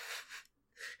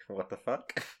the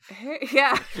fuck? Hey,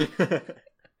 yeah.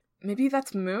 Maybe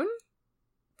that's Moon?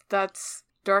 That's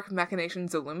Dark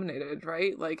Machinations Illuminated,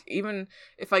 right? Like, even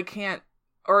if I can't,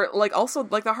 or like also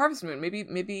like the Harvest Moon,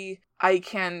 maybe I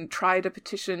can try to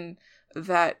petition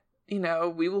that, you know,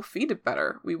 we will feed it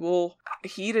better. We will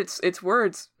heed its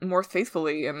words more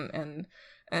faithfully, and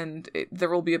there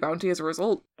will be a bounty as a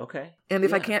result. Okay. And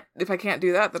if I can't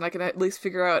do that, then I can at least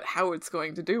figure out how it's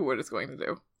going to do what it's going to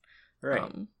do.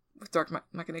 Right. With Dark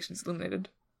Machinations Illuminated.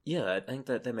 Yeah, I think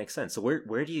that makes sense. So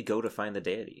where do you go to find the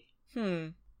deity?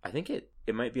 I think it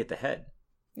might be at the head.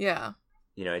 Yeah.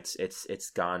 You know, it's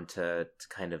gone to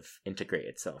kind of integrate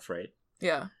itself, right?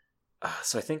 Yeah.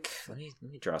 So I think let me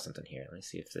draw something here. Let me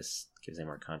see if this gives any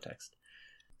more context.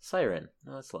 Siren.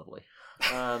 Oh, that's lovely.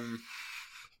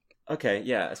 Okay,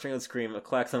 yeah, a strangled scream, a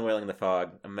klaxon wailing in the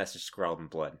fog, a message scrawled in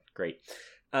blood. Great.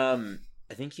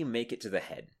 I think you make it to the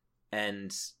head,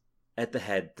 and at the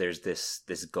head there's this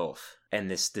gulf and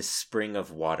this spring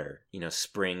of water.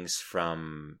 Springs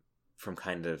from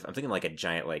kind of, I'm thinking like a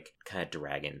giant like kind of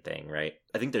dragon thing, right?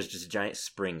 I think there's just giant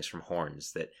springs from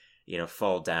horns that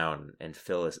fall down and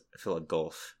fill a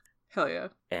gulf. Hell yeah.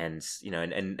 And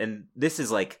and this is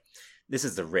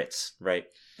the Ritz, right?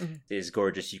 Mm-hmm. It is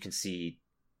gorgeous. You can see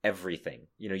everything.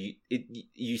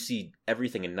 You see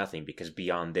everything and nothing, because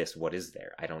beyond this, what is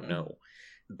there? I don't know.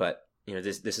 But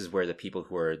this is where the people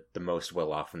who are the most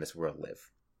well off in this world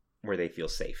live, where they feel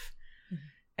safe,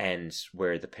 and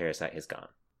where the parasite has gone.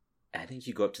 I think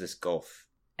you go up to this gulf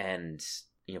and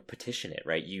petition it,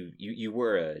 right? You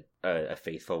were a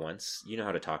faithful once. You know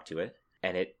how to talk to it,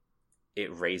 and it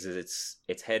raises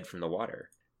its head from the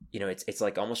water. It's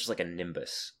like almost just like a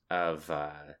nimbus of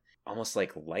almost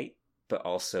like light, but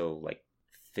also like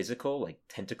physical, like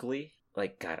tentacly.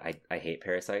 Like, God, I hate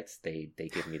parasites. They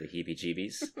give me the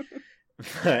heebie-jeebies.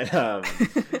 But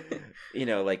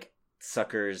like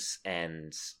suckers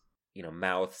and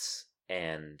mouths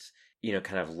and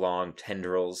kind of long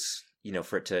tendrils,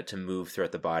 for it to move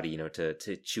throughout the body,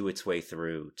 to chew its way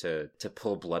through, to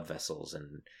pull blood vessels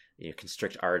and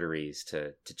constrict arteries,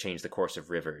 to change the course of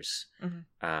rivers,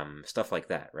 stuff like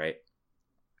that, right?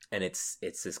 And it's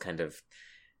this kind of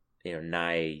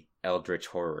nigh eldritch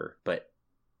horror, but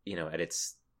at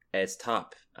its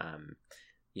top,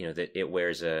 that it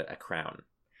wears a crown.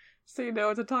 So you know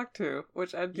what to talk to,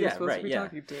 which I'd be supposed to be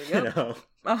talking to.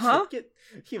 Yep.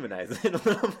 Humanize it a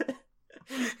little bit.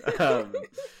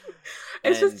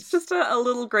 It's just a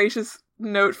little gracious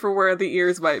note for where the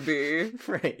ears might be,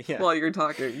 right? Yeah. While you're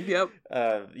talking. Yep.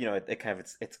 It kind of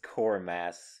its core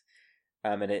mass,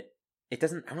 and it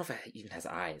doesn't. I don't know if it even has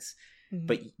eyes,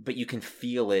 but you can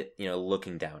feel it,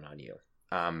 looking down on you.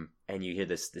 And you hear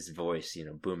this voice,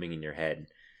 booming in your head.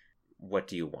 What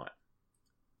do you want?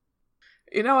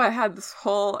 I had this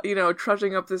whole,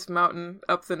 trudging up this mountain,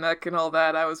 up the neck and all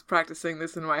that. I was practicing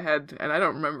this in my head, and I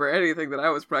don't remember anything that I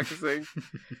was practicing.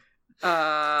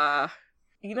 I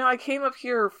came up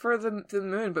here for the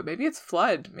moon, but maybe it's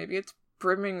flood. Maybe it's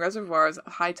brimming reservoirs,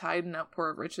 high tide and outpour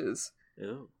of riches.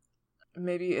 Ooh.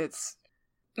 Maybe it's...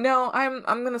 No, I'm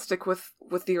gonna stick with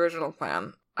the original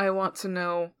plan. I want to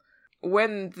know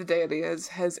when the deity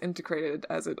has integrated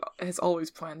as it has always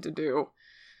planned to do.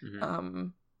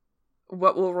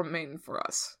 What will remain for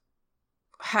us?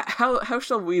 How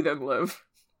shall we then live?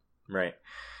 Right.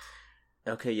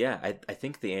 Okay, yeah. I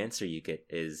think the answer you get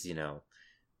is,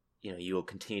 you will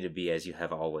continue to be as you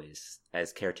have always,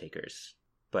 as caretakers.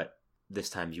 But this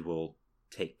time you will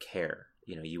take care.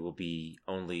 You will be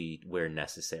only where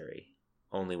necessary,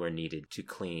 only where needed to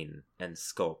clean and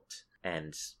sculpt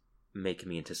and make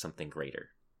me into something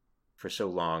greater. For so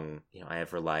long, I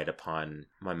have relied upon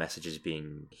my messages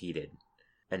being heeded.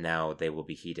 And now they will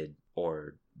be heeded,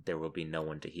 or there will be no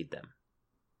one to heed them.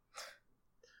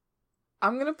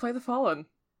 I'm gonna play the Fallen.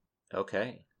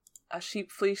 Okay. A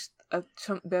sheep fleeced, a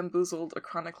chump bamboozled, a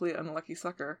chronically unlucky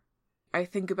sucker. I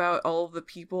think about all of the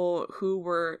people who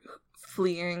were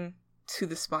fleeing to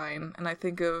the spine, and I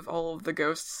think of all of the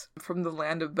ghosts from the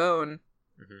land of bone.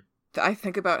 I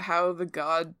think about how the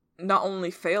god not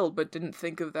only failed, but didn't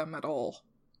think of them at all.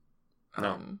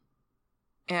 No.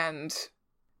 And...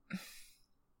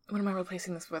 what am I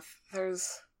replacing this with?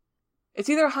 It's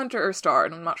either Hunter or Star,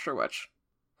 and I'm not sure which.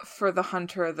 For the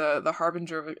Hunter, the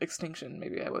Harbinger of Extinction,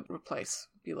 maybe I would replace.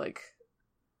 Be like,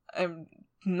 I'm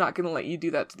not gonna let you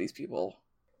do that to these people.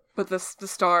 But the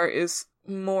Star is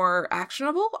more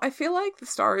actionable, I feel like. The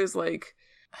Star is like...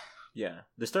 Yeah.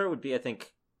 The Star would be, I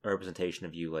think, a representation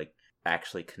of you, like,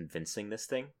 actually convincing this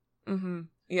thing.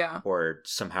 Yeah. Or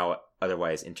somehow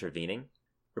otherwise intervening.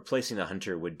 Replacing the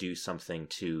Hunter would do something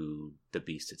to the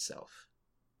beast itself.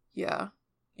 Yeah.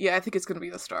 Yeah, I think it's going to be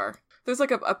the Star. There's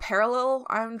like a parallel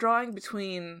I'm drawing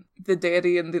between the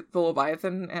deity and the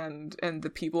Leviathan and the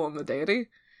people and the deity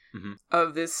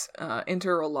of this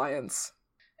inter-alliance.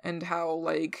 And how,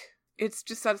 like, its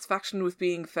dissatisfaction with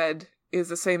being fed is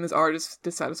the same as our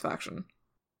dissatisfaction.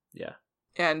 Yeah.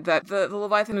 And that the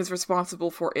Leviathan is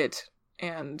responsible for it,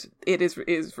 and it is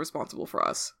responsible for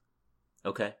us.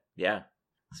 Okay, yeah.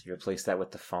 So you replace that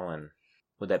with the Fallen.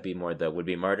 Would that be more the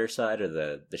would-be martyr side or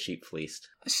the sheep fleeced?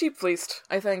 Sheep fleeced,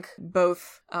 I think.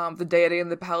 Both the deity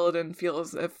and the paladin feel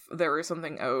as if there is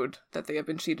something owed that they have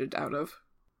been cheated out of.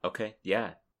 Okay,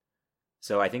 yeah.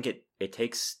 So I think it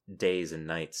takes days and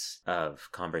nights of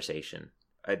conversation.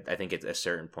 I think at a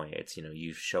certain point, it's,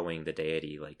 you showing the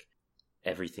deity, like,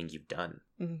 everything you've done,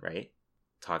 right?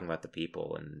 Talking about the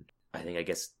people, and I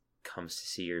guess comes to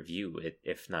see your view,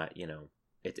 if not,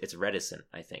 it's reticent,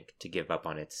 I think, to give up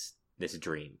on this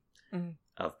dream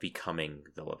of becoming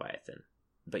the Leviathan.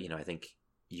 But, I think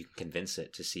you can convince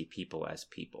it to see people as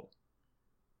people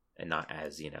and not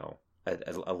as,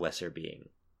 a lesser being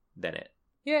than it.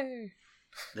 Yay!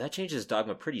 That changes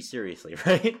dogma pretty seriously,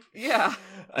 right? Yeah.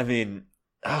 I mean,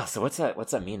 so what's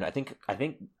that mean? I think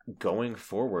going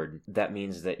forward, that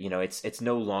means that, it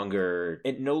no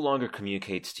longer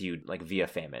communicates to you like via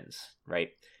famines,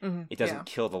 right? Mm-hmm. It doesn't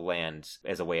kill the land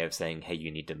as a way of saying, hey,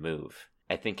 you need to move.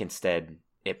 I think instead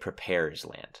it prepares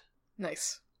land.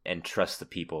 Nice. And trusts the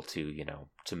people to,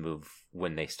 to move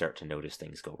when they start to notice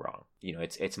things go wrong.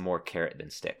 It's more carrot than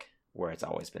stick, where it's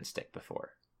always been stick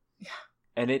before. Yeah.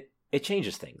 And it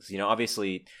changes things.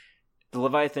 Obviously the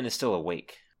Leviathan is still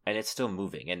awake and it's still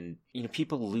moving, and,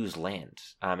 people lose land.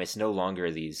 It's no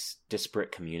longer these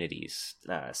disparate communities,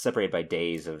 separated by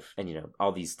days and,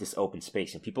 all this open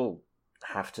space, and people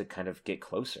have to kind of get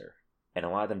closer, and a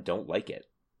lot of them don't like it.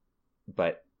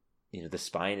 But, the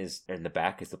spine is, and the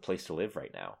back is the place to live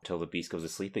right now until the beast goes to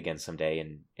sleep again someday,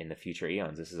 and in the future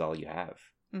eons, this is all you have.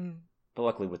 Mm-hmm. But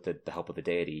luckily with the help of the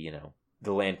deity,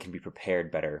 the land can be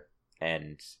prepared better.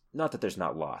 And not that there's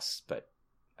not loss, but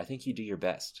I think you do your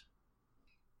best.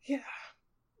 Yeah.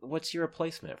 What's your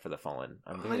replacement for the Fallen?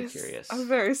 I'm very curious. I'm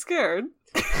very scared.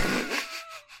 This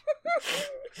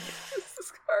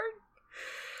card.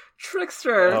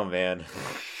 Trickster. Oh, man.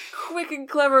 Quick and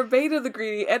clever, Bane of the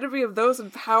Greedy, enemy of those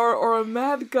in power, or a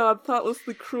mad god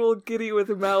thoughtlessly cruel, giddy with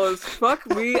malice. Fuck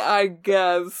me, I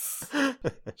guess.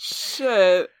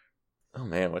 Shit. Oh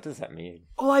man, what does that mean?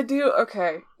 Well, I do.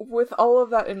 Okay, with all of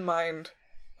that in mind,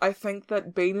 I think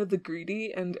that Bane of the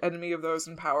Greedy and enemy of those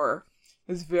in power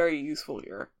is very useful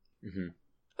here. Mm-hmm.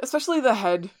 Especially the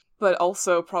head, but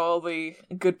also probably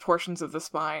good portions of the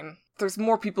spine. There's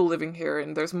more people living here,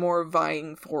 and there's more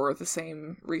vying for the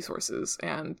same resources,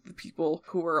 and the people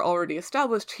who are already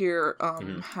established here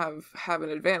have an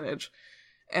advantage.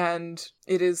 And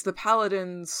it is the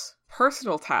paladin's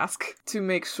personal task to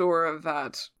make sure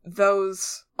that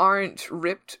those aren't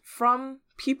ripped from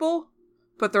people,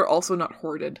 but they're also not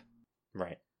hoarded.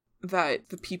 Right. That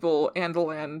the people and the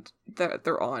land that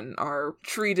they're on are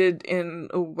treated in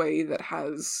a way that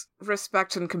has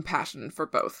respect and compassion for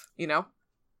both,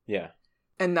 Yeah.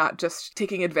 And not just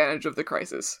taking advantage of the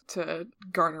crisis to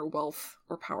garner wealth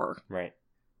or power. Right.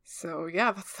 So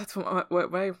yeah, that's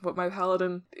what my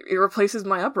paladin, it replaces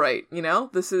my upright,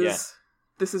 This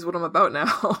is what I'm about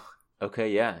now. Okay,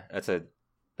 yeah.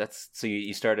 That's so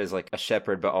you start as like a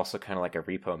shepherd, but also kind of like a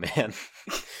repo man.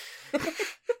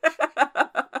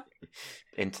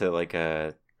 Into like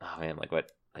a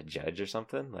judge or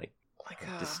something, like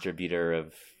a distributor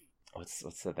of what's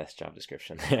the best job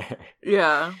description there?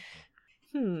 Yeah.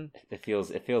 It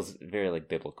feels very like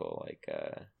biblical. Like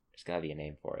there's gotta be a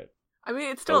name for it. I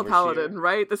mean, it's still Overseer. A paladin,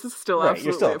 right? This is still right.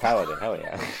 Absolutely You're still a paladin. Hell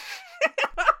yeah.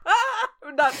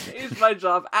 I've not changed my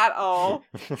job at all.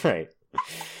 Right.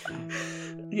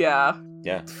 Yeah.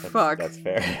 Yeah. Fuck. That's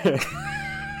fair.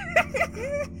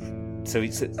 So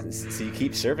you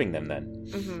keep serving them then?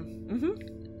 Mm-hmm.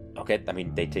 Mm-hmm. Okay, I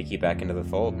mean, they take you back into the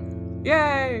fold.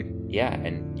 Yay! Yeah,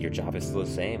 and your job is still the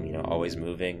same, always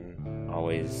moving,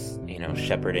 always,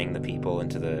 shepherding the people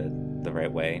into the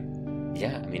right way.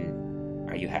 Yeah, I mean,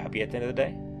 are you happy at the end of the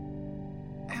day?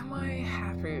 Am I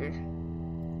happy?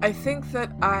 I think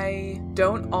that I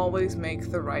don't always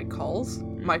make the right calls.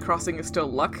 Mm-hmm. My crossing is still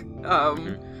luck.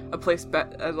 A place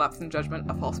bet, a lapse in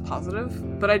judgment, a false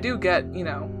positive. But I do get,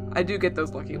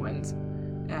 those lucky wins.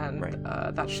 And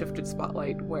right. That shifted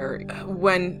spotlight where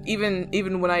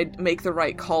even when I make the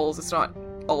right calls, it's not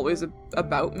always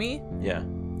about me. Yeah.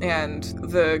 And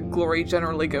the glory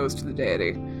generally goes to the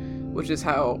deity, which is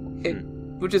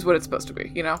which is what it's supposed to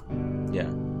be, Yeah.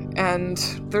 And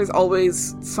there's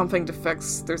always something to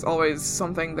fix. There's always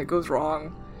something that goes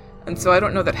wrong. And so I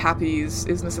don't know that happy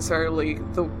is necessarily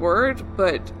the word,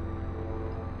 but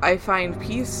I find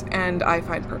peace and I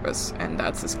find purpose, and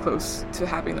that's as close to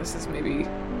happiness as maybe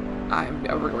I'm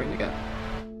ever going to get.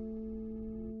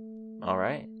 All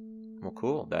right. Well,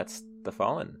 cool. That's the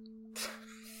Fallen.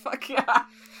 Fuck yeah.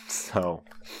 So,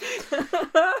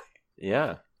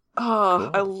 yeah. Oh,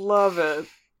 cool. I love it.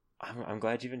 I'm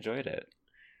glad you've enjoyed it.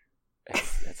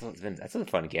 That's a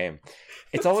fun game.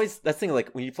 It's always that thing, like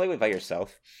when you play by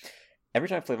yourself. Every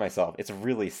time I play myself, it's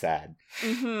really sad.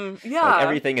 Mm-hmm. Yeah, like,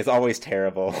 everything is always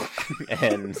terrible,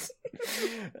 and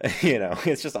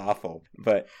it's just awful.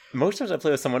 But most times I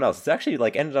play with someone else, it's actually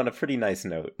like ended on a pretty nice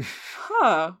note.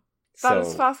 Huh? That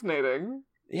is fascinating.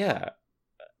 Yeah,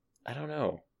 I don't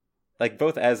know. Like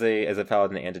both as a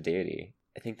paladin and a deity,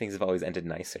 I think things have always ended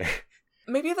nicer.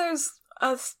 maybe there's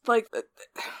us like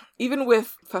even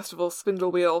with Festival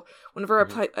Spindle Wheel, whenever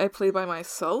I play by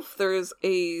myself, there is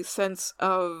a sense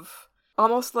of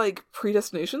almost like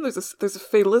predestination. There's a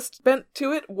fatalist bent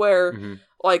to it where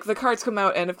like the cards come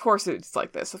out and of course it's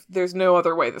like this. There's no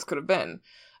other way this could have been.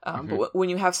 But when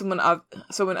you have someone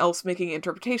else making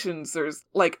interpretations, there's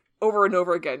like over and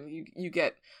over again you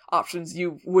get options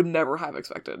you would never have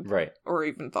expected, right, or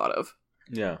even thought of.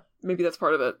 Yeah, maybe that's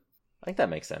part of it. I think that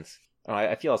makes sense.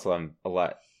 I feel also I'm a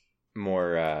lot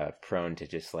more prone to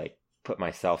just like put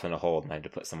myself in a hole than I have to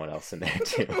put someone else in there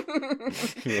too.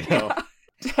 You know,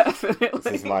 yeah, definitely.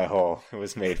 This is my hole. It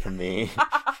was made for me.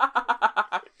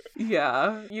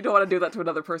 Yeah, you don't want to do that to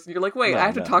another person. You're like, wait, I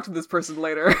have to talk to this person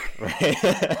later.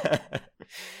 Right.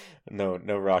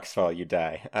 No rocks fall, you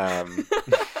die.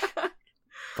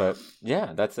 But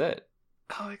yeah, that's it.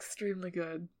 Oh, extremely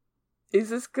good. Is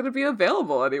this going to be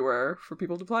available anywhere for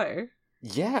people to play?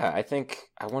 Yeah, I think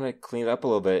I want to clean it up a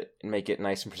little bit and make it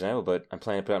nice and presentable, but I'm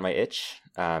planning to put it on my itch.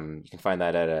 You can find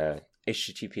that at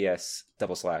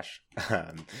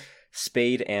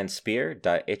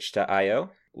spadeandspear.itch.io.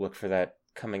 Look for that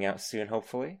coming out soon,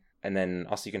 hopefully. And then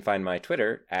also you can find my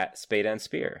Twitter at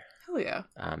spadeandspear. Hell yeah.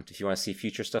 If you want to see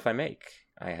future stuff I make,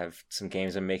 I have some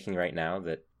games I'm making right now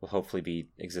that will hopefully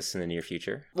exist in the near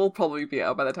future. We'll probably be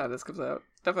out by the time this comes out.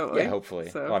 Definitely. Yeah, hopefully.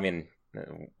 So. Well, I mean,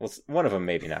 one of them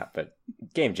maybe not, but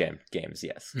Game Jam games,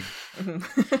 yes. The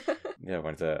other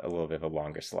one's a little bit of a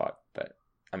longer slog, but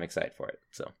I'm excited for it.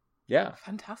 So, yeah.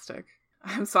 Fantastic.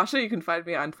 I'm Sasha. You can find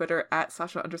me on Twitter at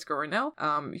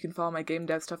Sasha_Renell. You can follow my game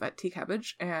dev stuff at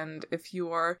tcabbage. And if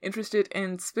you are interested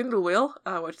in Spindle Wheel,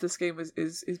 which this game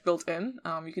is built in,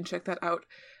 you can check that out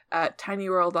at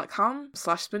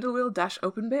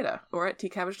tinyurl.com/spindlewheel-open beta or at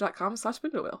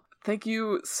tcabbage.com/spindlewheel. Thank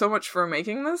you so much for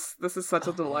making this. This is such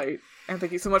a delight. And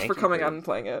thank you so much for coming on and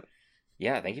playing it.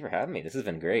 Yeah, thank you for having me. This has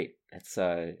been great. It's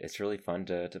really fun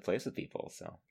to play with people, so